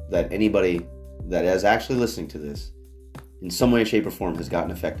know that anybody that is actually listening to this, in some way, shape, or form, has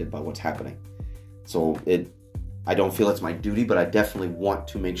gotten affected by what's happening. So I don't feel it's my duty, but I definitely want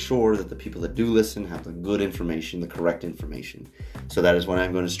to make sure that the people that do listen have the good information, the correct information. So that is what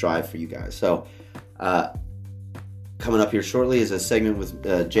I'm going to strive for you guys. So coming up here shortly is a segment with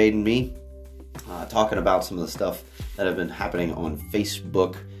Jade and me. talking about some of the stuff that have been happening on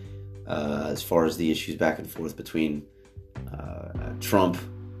Facebook as far as the issues back and forth between Trump,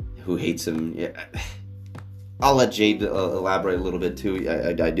 who hates him. Yeah. I'll let Jade elaborate a little bit too.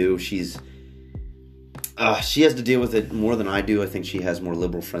 I do. She has to deal with it more than I do. I think she has more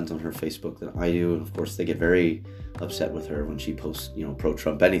liberal friends on her Facebook than I do. And of course, they get very upset with her when she posts,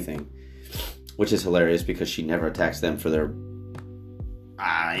 pro-Trump anything, which is hilarious because she never attacks them for their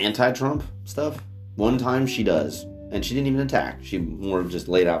anti-Trump stuff. One time she does, and she didn't even attack. She more just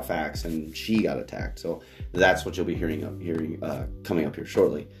laid out facts, and she got attacked. So that's what you'll be hearing coming up here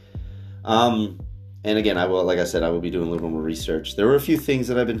shortly. And again, I will be doing a little more research. There were a few things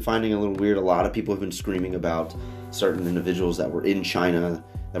that I've been finding a little weird. A lot of people have been screaming about certain individuals that were in China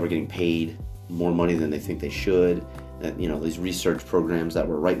that were getting paid more money than they think they should. That, these research programs that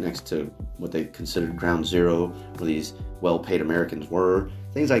were right next to what they considered ground zero, where these well-paid Americans were,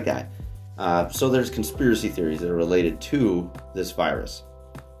 things like that. So there's conspiracy theories that are related to this virus.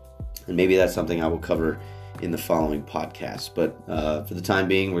 And maybe that's something I will cover in the following podcast. But for the time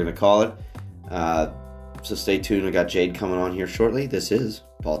being, we're going to call it. So stay tuned. We got Jade coming on here shortly. This is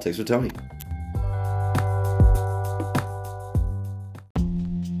Politics with Tony.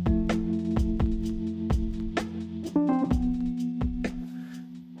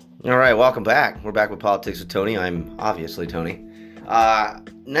 All right, welcome back. We're back with Politics with Tony. I'm obviously Tony.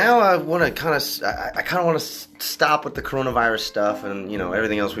 Now I want to kind of want to stop with the coronavirus stuff and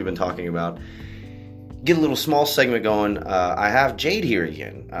everything else we've been talking about. Get a little small segment going. I have Jade here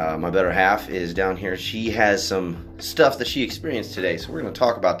again. My better half is down here. She has some stuff that she experienced today, so we're going to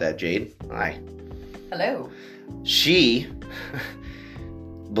talk about that. Jade, hi. Hello. She,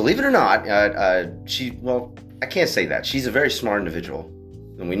 believe it or not, I can't say that. She's a very smart individual,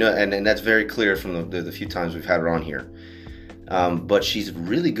 and we know, and that's very clear from the few times we've had her on here. But she's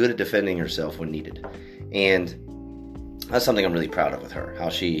really good at defending herself when needed, and that's something I'm really proud of with her, how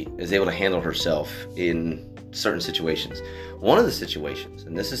she is able to handle herself in certain situations. One of the situations,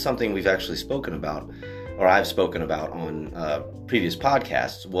 and this is something we've actually spoken about, or I've spoken about on previous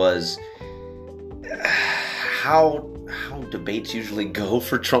podcasts, was how debates usually go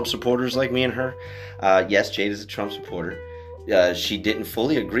for Trump supporters like me and her. Yes, Jade is a Trump supporter. She didn't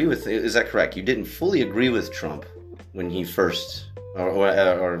fully agree with, is that correct? You didn't fully agree with Trump when he first,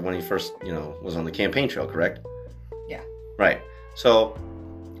 or when he first, was on the campaign trail, correct? Yeah. Right. So,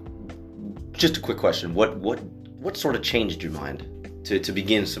 just a quick question: what sort of changed your mind to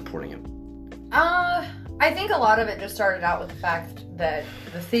begin supporting him? I think a lot of it just started out with the fact that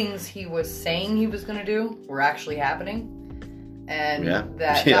the things he was saying he was going to do were actually happening, and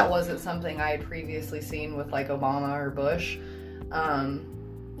that wasn't something I had previously seen with like Obama or Bush.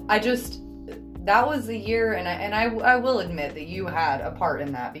 That was the year, and I will admit that you had a part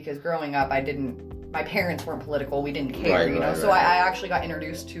in that, because growing up, my parents weren't political, we didn't care, so I actually got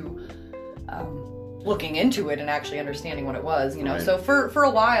introduced to looking into it and actually understanding what it was, Right. So for a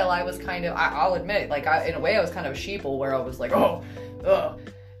while I was kind of, I'll admit, in a way I was kind of a sheeple, where I was like,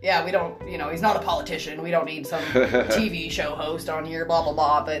 yeah, we don't, he's not a politician, we don't need some TV show host on here, blah blah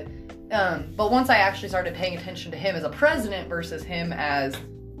blah, but once I actually started paying attention to him as a president versus him as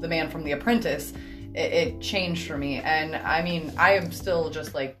the man from The Apprentice, it changed for me. And I mean, I am still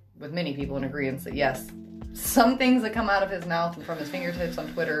just like with many people in agreement that yes, some things that come out of his mouth and from his fingertips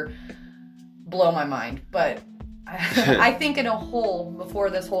on Twitter blow my mind. But I think in a whole,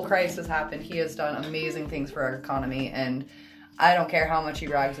 before this whole crisis happened, he has done amazing things for our economy, and I don't care how much he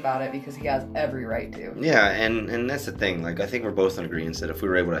brags about it, because he has every right to. Yeah, and that's the thing. Like, I think we're both in agreement that if we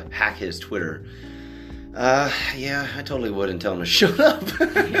were able to hack his Twitter, I totally would and tell him to shut up.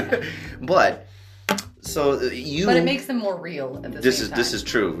 But it makes him more real at the same time. This is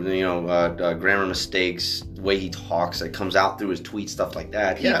true. Grammar mistakes, the way he talks, it comes out through his tweets, stuff like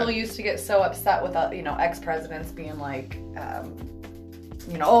that. People used to get so upset with ex-presidents being like,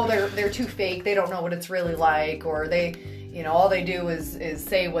 they're too fake, they don't know what it's really like, or they, all they do is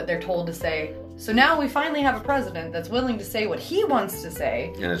say what they're told to say. So now we finally have a president that's willing to say what he wants to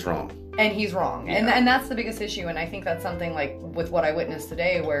say. And it's wrong. And he's wrong. Yeah. And that's the biggest issue. And I think that's something like with what I witnessed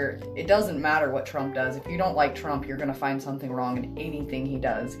today, where it doesn't matter what Trump does. If you don't like Trump, you're going to find something wrong in anything he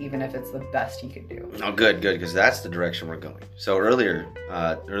does, even if it's the best he could do. Oh, good, because that's the direction we're going. So earlier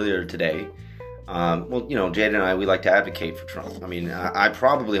today, Jade and I, we like to advocate for Trump. I mean, I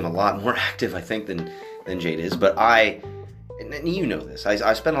probably am a lot more active, I think, than Jade is, but and you know this,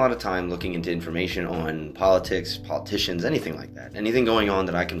 I spend a lot of time looking into information on politics, politicians, anything like that. Anything going on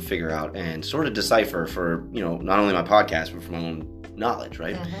that I can figure out and sort of decipher for, not only my podcast, but for my own knowledge,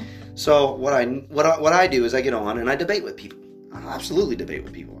 right? Mm-hmm. So what I do is I get on and I debate with people. I absolutely debate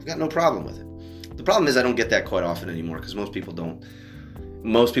with people. I've got no problem with it. The problem is I don't get that quite often anymore because most people don't.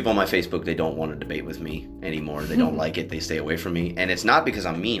 Most people on my Facebook, they don't want to debate with me anymore. They don't like it. They stay away from me. And it's not because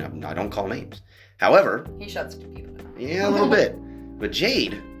I'm mean. I don't call names. However... He shuts people down. Yeah, a little bit. But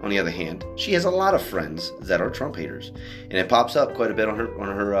Jade, on the other hand, she has a lot of friends that are Trump haters. And it pops up quite a bit on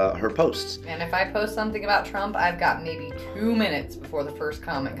her posts. And if I post something about Trump, I've got maybe 2 minutes before the first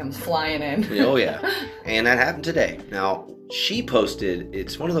comment comes flying in. Oh, yeah. And that happened today. Now, she posted,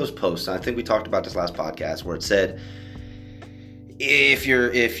 it's one of those posts, I think we talked about this last podcast, where it said... If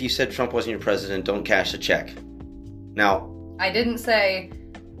you said Trump wasn't your president, don't cash the check. Now, I didn't say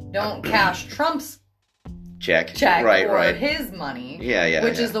don't cash Trump's check or his money. Yeah.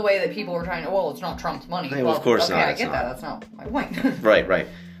 Which is the way that people were trying to. Well, it's not Trump's money. Hey, well, of course okay, not. I get that. That's not my point. Right.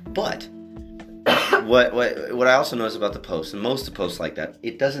 But what I also noticed about the post, and most of the posts like that,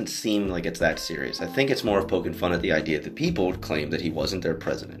 it doesn't seem like it's that serious. I think it's more of poking fun at the idea that people claim that he wasn't their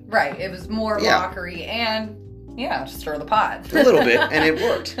president. Right. It was more mockery and. Yeah, just stir the pot. A little bit, and it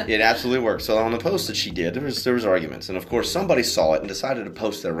worked. It absolutely worked. So on the post that she did, there was arguments, and of course somebody saw it and decided to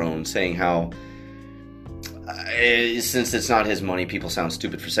post their own, saying how since it's not his money, people sound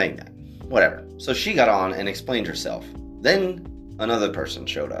stupid for saying that. Whatever. So she got on and explained herself. Then another person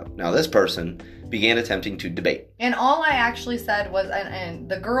showed up. Now this person began attempting to debate. And all I actually said was, and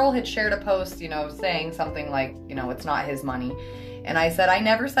the girl had shared a post, saying something like, it's not his money, and I said I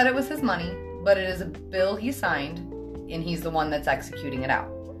never said it was his money. But it is a bill he signed, and he's the one that's executing it out.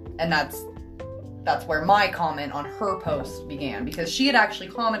 And that's where my comment on her post began. Because she had actually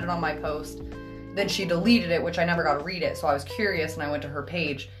commented on my post, then she deleted it, which I never got to read it. So I was curious, and I went to her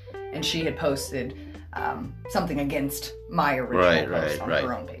page, and she had posted something against my original post on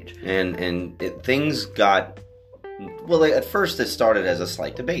her own page. And things got... Well, at first it started as a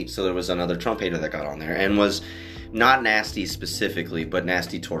slight debate. So there was another Trump hater that got on there and was... Not nasty specifically, but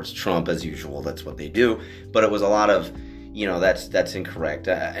nasty towards Trump as usual. That's what they do. But it was a lot of, that's incorrect.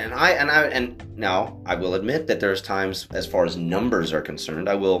 And now I will admit that there's times, as far as numbers are concerned,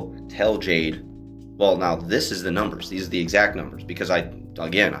 I will tell Jade, well, now this is the numbers. These are the exact numbers because I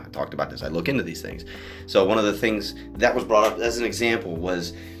talked about this. I look into these things. So one of the things that was brought up as an example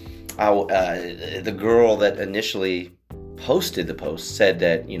was how the girl that initially posted the post said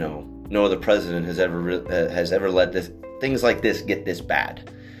that no other president has ever let things like this get this bad.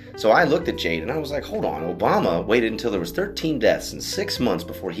 So I looked at Jade and I was like, hold on, Obama waited until there was 13 deaths in 6 months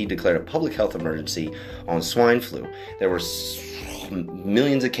before he declared a public health emergency on swine flu. There were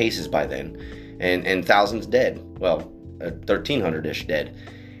millions of cases by then and thousands dead. Well, 1,300-ish dead.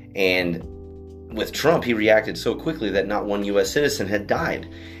 And with Trump, he reacted so quickly that not one U.S. citizen had died.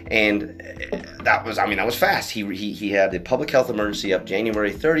 And that was fast. He had the public health emergency up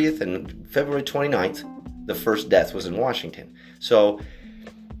January 30th and February 29th. The first death was in Washington. So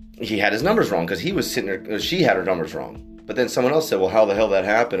he had his numbers wrong because he was sitting there, she had her numbers wrong. But then someone else said, well, how the hell that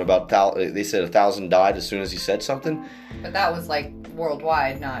happened? They said 1,000 died as soon as he said something. But that was like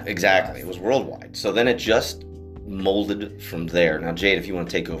worldwide, not exactly. It was worldwide. So then it just molded from there. Now, Jade, if you want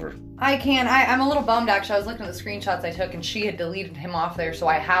to take over. I can. I'm a little bummed, actually. I was looking at the screenshots I took, and she had deleted him off there, so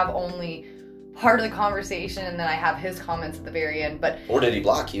I have only part of the conversation, and then I have his comments at the very end. Or did he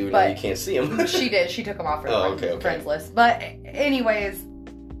block you? Now you can't see him. She did. She took him off her friends list. But anyways,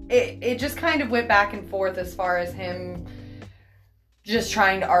 it just kind of went back and forth as far as him just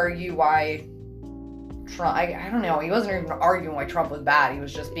trying to argue why Trump... I don't know. He wasn't even arguing why Trump was bad. He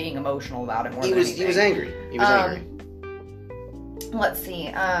was just being emotional about it more than anything. He was angry. He was angry. Let's see.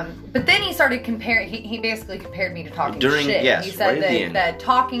 But then he started comparing. He basically compared me to talking shit. Yes, he said right that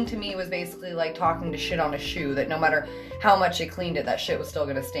talking to me was basically like talking to shit on a shoe. That no matter how much you cleaned it, that shit was still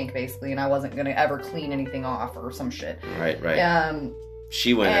gonna stink, basically, and I wasn't gonna ever clean anything off or some shit. Right.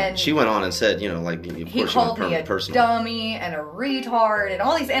 She went on and said, he called me a dummy and a retard and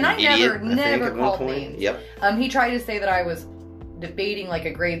all these, and I never called names. Yep. He tried to say that I was debating like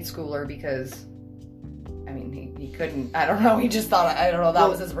a grade schooler because. He couldn't, I don't know, he just thought, that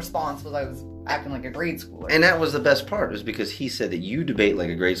was his response, was I was acting like a grade schooler. And that was the best part, was because he said that you debate like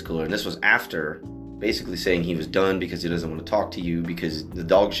a grade schooler, and this was after basically saying he was done because he doesn't want to talk to you because the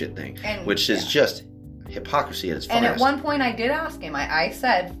dog shit thing, which is just hypocrisy at its finest. And at one point I did ask him, I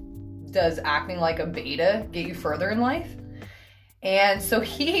said, does acting like a beta get you further in life? And so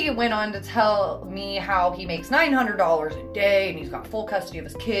he went on to tell me how he makes $900 a day, and he's got full custody of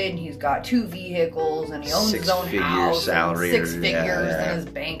his kid, and he's got 2 vehicles, and he owns his own house, salary, 6 figures in his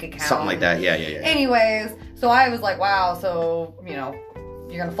bank account. Something like that, yeah. Anyways, so I was like, wow, so,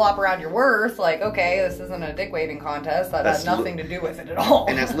 you're gonna flop around your worth, like, okay, this isn't a dick waving contest. That has nothing to do with it at all.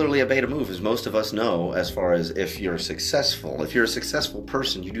 And that's literally a beta move, as most of us know, as far as if you're successful. If you're a successful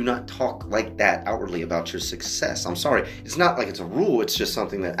person, you do not talk like that outwardly about your success. I'm sorry. It's not like it's a rule. It's just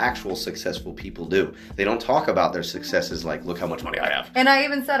something that actual successful people do. They don't talk about their successes like, look how much money I have. And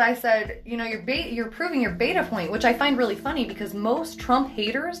I said, you know, you're proving your beta point, which I find really funny because most Trump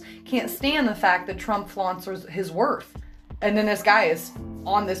haters can't stand the fact that Trump flaunts his worth. And then this guy is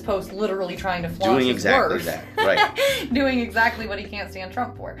on this post literally trying to flaunt his worth. Doing exactly that, right. Doing exactly what he can't stand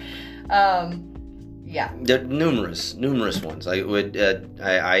Trump for. Yeah. There are numerous ones. I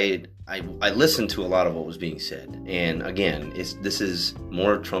listened to a lot of what was being said. And again, this is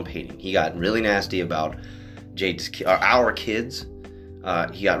more Trump hating. He got really nasty about our kids.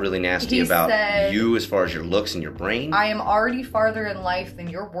 He got really nasty about you as far as your looks and your brain. I am already farther in life than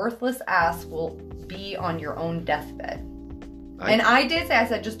your worthless ass will be on your own deathbed. I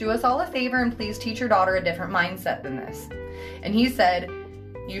said, just do us all a favor and please teach your daughter a different mindset than this. And he said,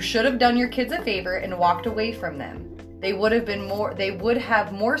 you should have done your kids a favor and walked away from them. They would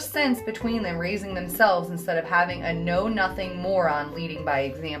have more sense between them raising themselves instead of having a know-nothing moron leading by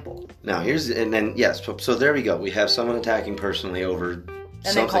example. Now, so there we go. We have someone attacking personally over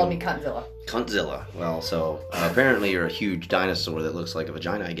and they called me Cuntzilla. Cuntzilla. Well, so apparently you're a huge dinosaur that looks like a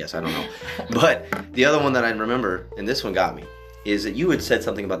vagina, I guess. I don't know. But the other one that I remember, and this one got me, is that you had said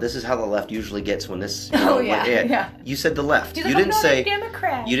something about this is how the left usually gets when this. Yeah. You said the left. You didn't say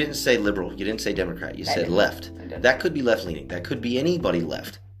Democrat. You didn't say liberal. You didn't say Democrat. You said left. That could be left leaning. That could be anybody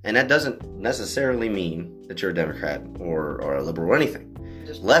left, and that doesn't necessarily mean that you're a Democrat or a liberal or anything.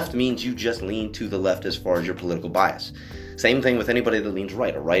 Left means you just lean to the left as far as your political bias. Same thing with anybody that leans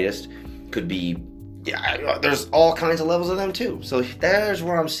right. A rightist could be. Yeah, there's all kinds of levels of them too. So there's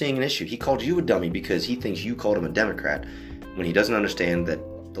where I'm seeing an issue. He called you a dummy because he thinks you called him a Democrat, when he doesn't understand that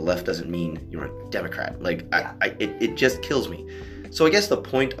the left doesn't mean you're a Democrat. Like, yeah. It just kills me. So I guess the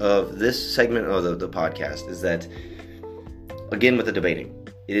point of this segment of the podcast is that, again, with the debating,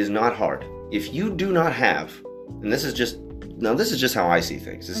 it is not hard. If you do not have, and this is just how I see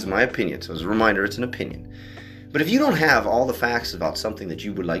things. This is my opinion. So as a reminder, it's an opinion. But if you don't have all the facts about something that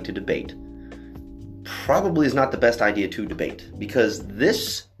you would like to debate, probably is not the best idea to debate. Because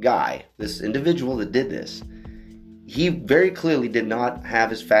this guy, this individual that did this, he very clearly did not have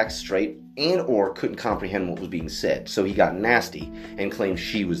his facts straight and or couldn't comprehend what was being said. So he got nasty and claimed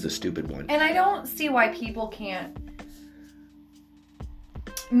she was the stupid one. And I don't see why people can't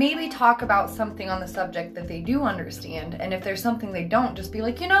maybe talk about something on the subject that they do understand. And if there's something they don't, just be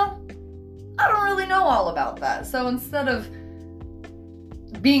like, I don't really know all about that. So instead of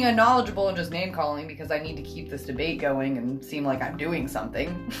being knowledgeable and just name calling because I need to keep this debate going and seem like I'm doing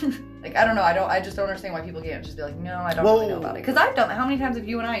something. Like, I don't know. I just don't understand why people can't just be like, no, I don't really know about it. Because I've done that. How many times have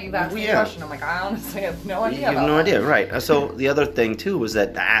you've asked me a question? I'm like, I honestly have no idea about it. You have no idea, right. So the other thing, too, was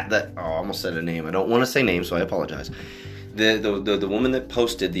that I almost said a name. I don't want to say names, so I apologize. The woman that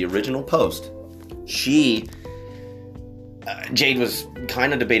posted the original post, Jade was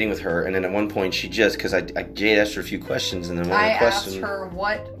kind of debating with her, and then at one point because Jade asked her a few questions, and then I asked her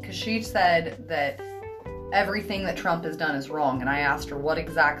because she said that everything that Trump has done is wrong, and I asked her what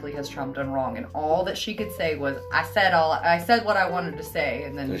exactly has Trump done wrong, and all that she could say was, I said what I wanted to say,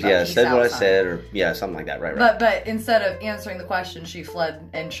 and then said what I said, or something like that, right. But instead of answering the question, she fled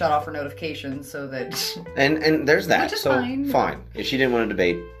and shut off her notifications so that. And there's that. Which is fine. If she didn't want to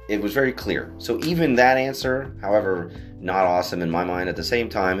debate, it was very clear. So even that answer, however, not awesome in my mind. At the same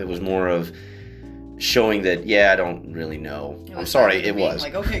time, it was more of showing that, I don't really know. I'm sorry, it was.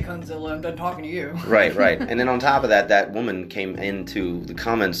 Like, okay, Cuntzilla, I'm done talking to you. Right. And then on top of that woman came into the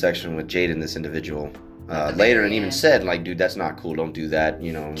comment section with Jade and this individual later and even said, like, dude, that's not cool, don't do that,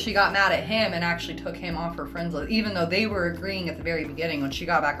 She got mad at him and actually took him off her friends list, even though they were agreeing at the very beginning. When she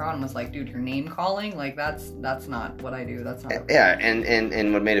got back on and was like, dude, you're name calling? Like, that's not what I do. That's not okay. Yeah,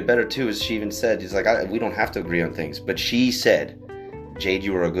 and what made it better, too, is she even said, he's like, we don't have to agree on things. But she said, Jade,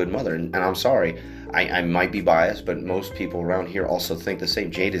 you were a good mother. And I'm sorry, I might be biased, but most people around here also think the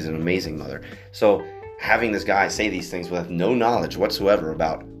same. Jade is an amazing mother. So having this guy say these things with no knowledge whatsoever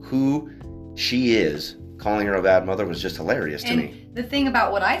about who she is, calling her a bad mother, was just hilarious to me. The thing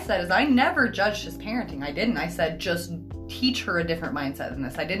about what I said is I never judged his parenting. I didn't. I said just teach her a different mindset than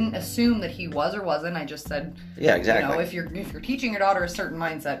this. I didn't assume that he was or wasn't. I just said, exactly. If you're teaching your daughter a certain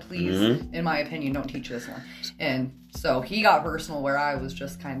mindset, please, in my opinion, don't teach this one. And so he got personal where I was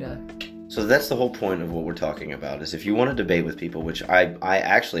just kind of. So that's the whole point of what we're talking about, is if you want to debate with people, which I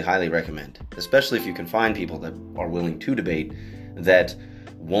actually highly recommend, especially if you can find people that are willing to debate, that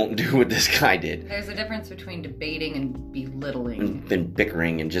won't do what this guy did. There's a difference between debating and belittling. And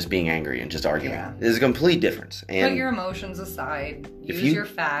bickering and just being angry and just arguing. Yeah. There's a complete difference. And put your emotions aside. Use your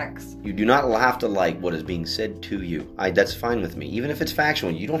facts. You do not have to like what is being said to you. That's fine with me. Even if it's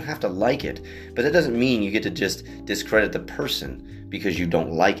factual, you don't have to like it. But that doesn't mean you get to just discredit the person because you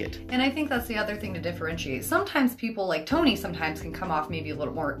don't like it. And I think that's the other thing to differentiate. Sometimes people like Tony sometimes can come off maybe a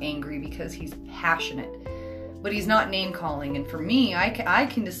little more angry because he's passionate. But he's not name calling, and for me, I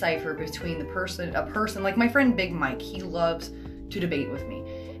can decipher between a person like my friend Big Mike. He loves to debate with me,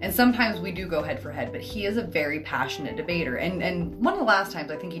 and sometimes we do go head for head. But he is a very passionate debater, and one of the last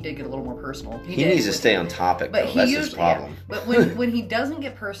times I think he did get a little more personal. He needs to stay on topic, though. That's his problem. Yeah. But when he doesn't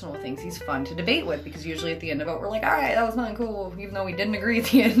get personal with things, he's fun to debate with because usually at the end of it, we're like, all right, that was not cool, even though we didn't agree at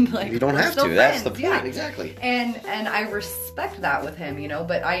the end. Like you don't have to. Friends. That's the point. Yeah. Exactly. And I respect that with him,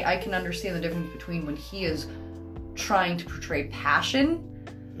 But I can understand the difference between when he is trying to portray passion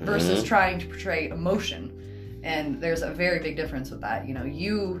versus trying to portray emotion, and there's a very big difference with that.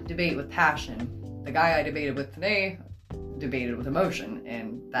 You debate with passion. The guy I debated with today debated with emotion,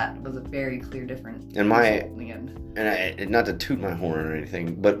 and that was a very clear difference. And not to toot my horn or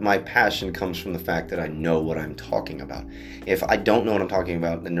anything, but my passion comes from the fact that I know what I'm talking about. If I don't know what I'm talking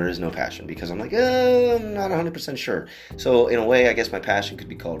about, then there is no passion because I'm like, I'm not 100% sure. So in a way, I guess my passion could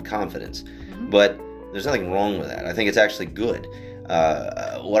be called confidence, but there's nothing wrong with that. I think it's actually good.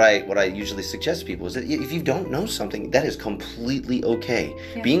 What I usually suggest to people is that if you don't know something, that is completely okay.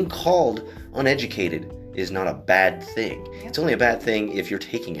 Yeah. Being called uneducated is not a bad thing. Yeah. It's only a bad thing if you're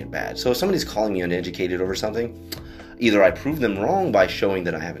taking it bad. So if somebody's calling me uneducated over something, either I prove them wrong by showing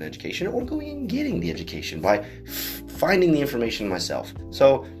that I have an education or going and getting the education by finding the information myself.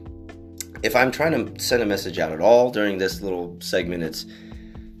 So if I'm trying to send a message out at all during this little segment, it's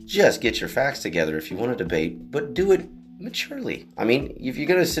just get your facts together if you want to debate, but do it maturely. I mean, if you're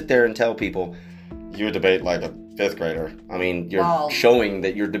going to sit there and tell people you debate like a fifth grader, I mean, you're showing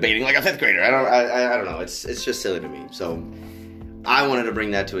that you're debating like a fifth grader. I don't know. It's just silly to me. So I wanted to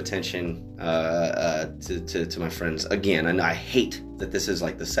bring that to attention to my friends again. And I hate that this is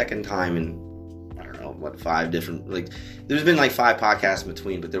like the second time in, I don't know, 5 different, there's been like 5 podcasts in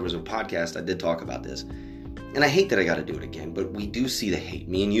between, but there was a podcast I did talk about this. And I hate that I got to do it again, but we do see the hate.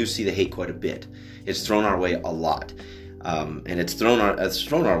 Me and you see the hate quite a bit. It's thrown our way a lot. And it's thrown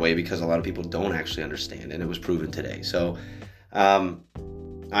our way because a lot of people don't actually understand, and it was proven today. So I'm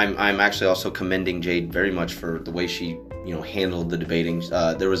actually also commending Jade very much for the way she handled the debating.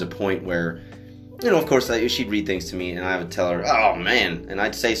 There was a point where, of course, she'd read things to me, and I would tell her, "Oh man," and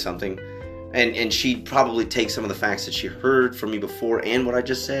I'd say something. And she'd probably take some of the facts that she heard from me before and what I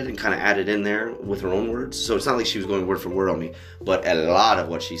just said and kind of add it in there with her own words. So it's not like she was going word for word on me, but a lot of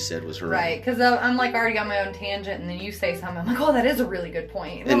what she said was her own. Right, because I'm like already on my own tangent, and then you say something, I'm like, oh, that is a really good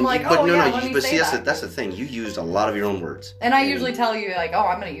point. And I'm like, let me say that. That's the thing. You used a lot of your own words. And I usually tell you, like, oh,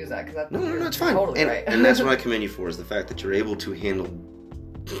 I'm going to use that because that's No, it's fine. Totally right. And that's what I commend you for, is the fact that you're able to handle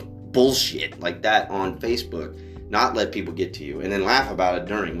bullshit like that on Facebook. Not let people get to you, and then laugh about it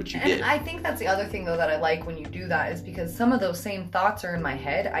during, which you did. And I think that's the other thing, though, that I like when you do that, is because some of those same thoughts are in my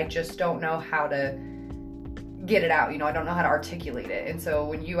head. I just don't know how to get it out. I don't know how to articulate it. And so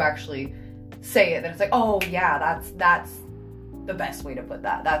when you actually say it, then it's like, oh, yeah, that's the best way to put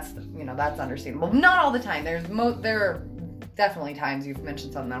that. That's understandable. Not all the time. There are definitely times you've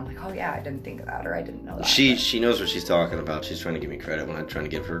mentioned something that I'm like, oh yeah, I didn't think of that, or I didn't know that. She knows what she's talking about. She's trying to give me credit when I'm trying to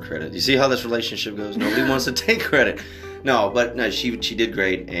give her credit. You see how this relationship goes? Nobody wants to take credit. No, she did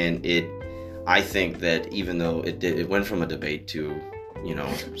great, and I think that even though it went from a debate to,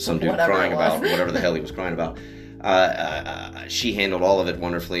 some dude crying about whatever the hell he was crying about, she handled all of it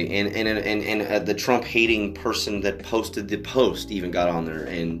wonderfully, and the Trump hating person that posted the post even got on there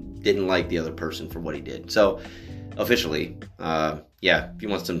and didn't like the other person for what he did. So officially, if you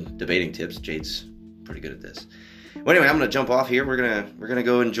want some debating tips, Jade's pretty good at this. Well, anyway, I'm gonna jump off here. We're gonna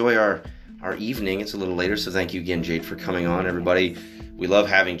go enjoy our evening. It's a little later, so thank you again, Jade, for coming on. Everybody, we love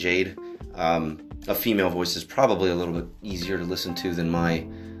having Jade. A female voice is probably a little bit easier to listen to than my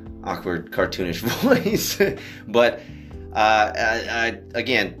awkward, cartoonish voice. But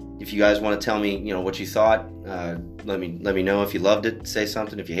again, if you guys want to tell me, what you thought, let me know. If you loved it, say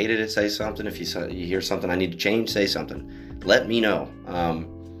something. If you hated it, say something. If you hear something I need to change, say something. Let me know.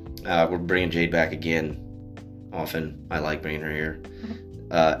 We're bringing Jade back again often. I like bringing her here.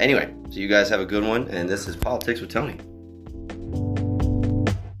 Anyway, so you guys have a good one, and this is Politics with Tony.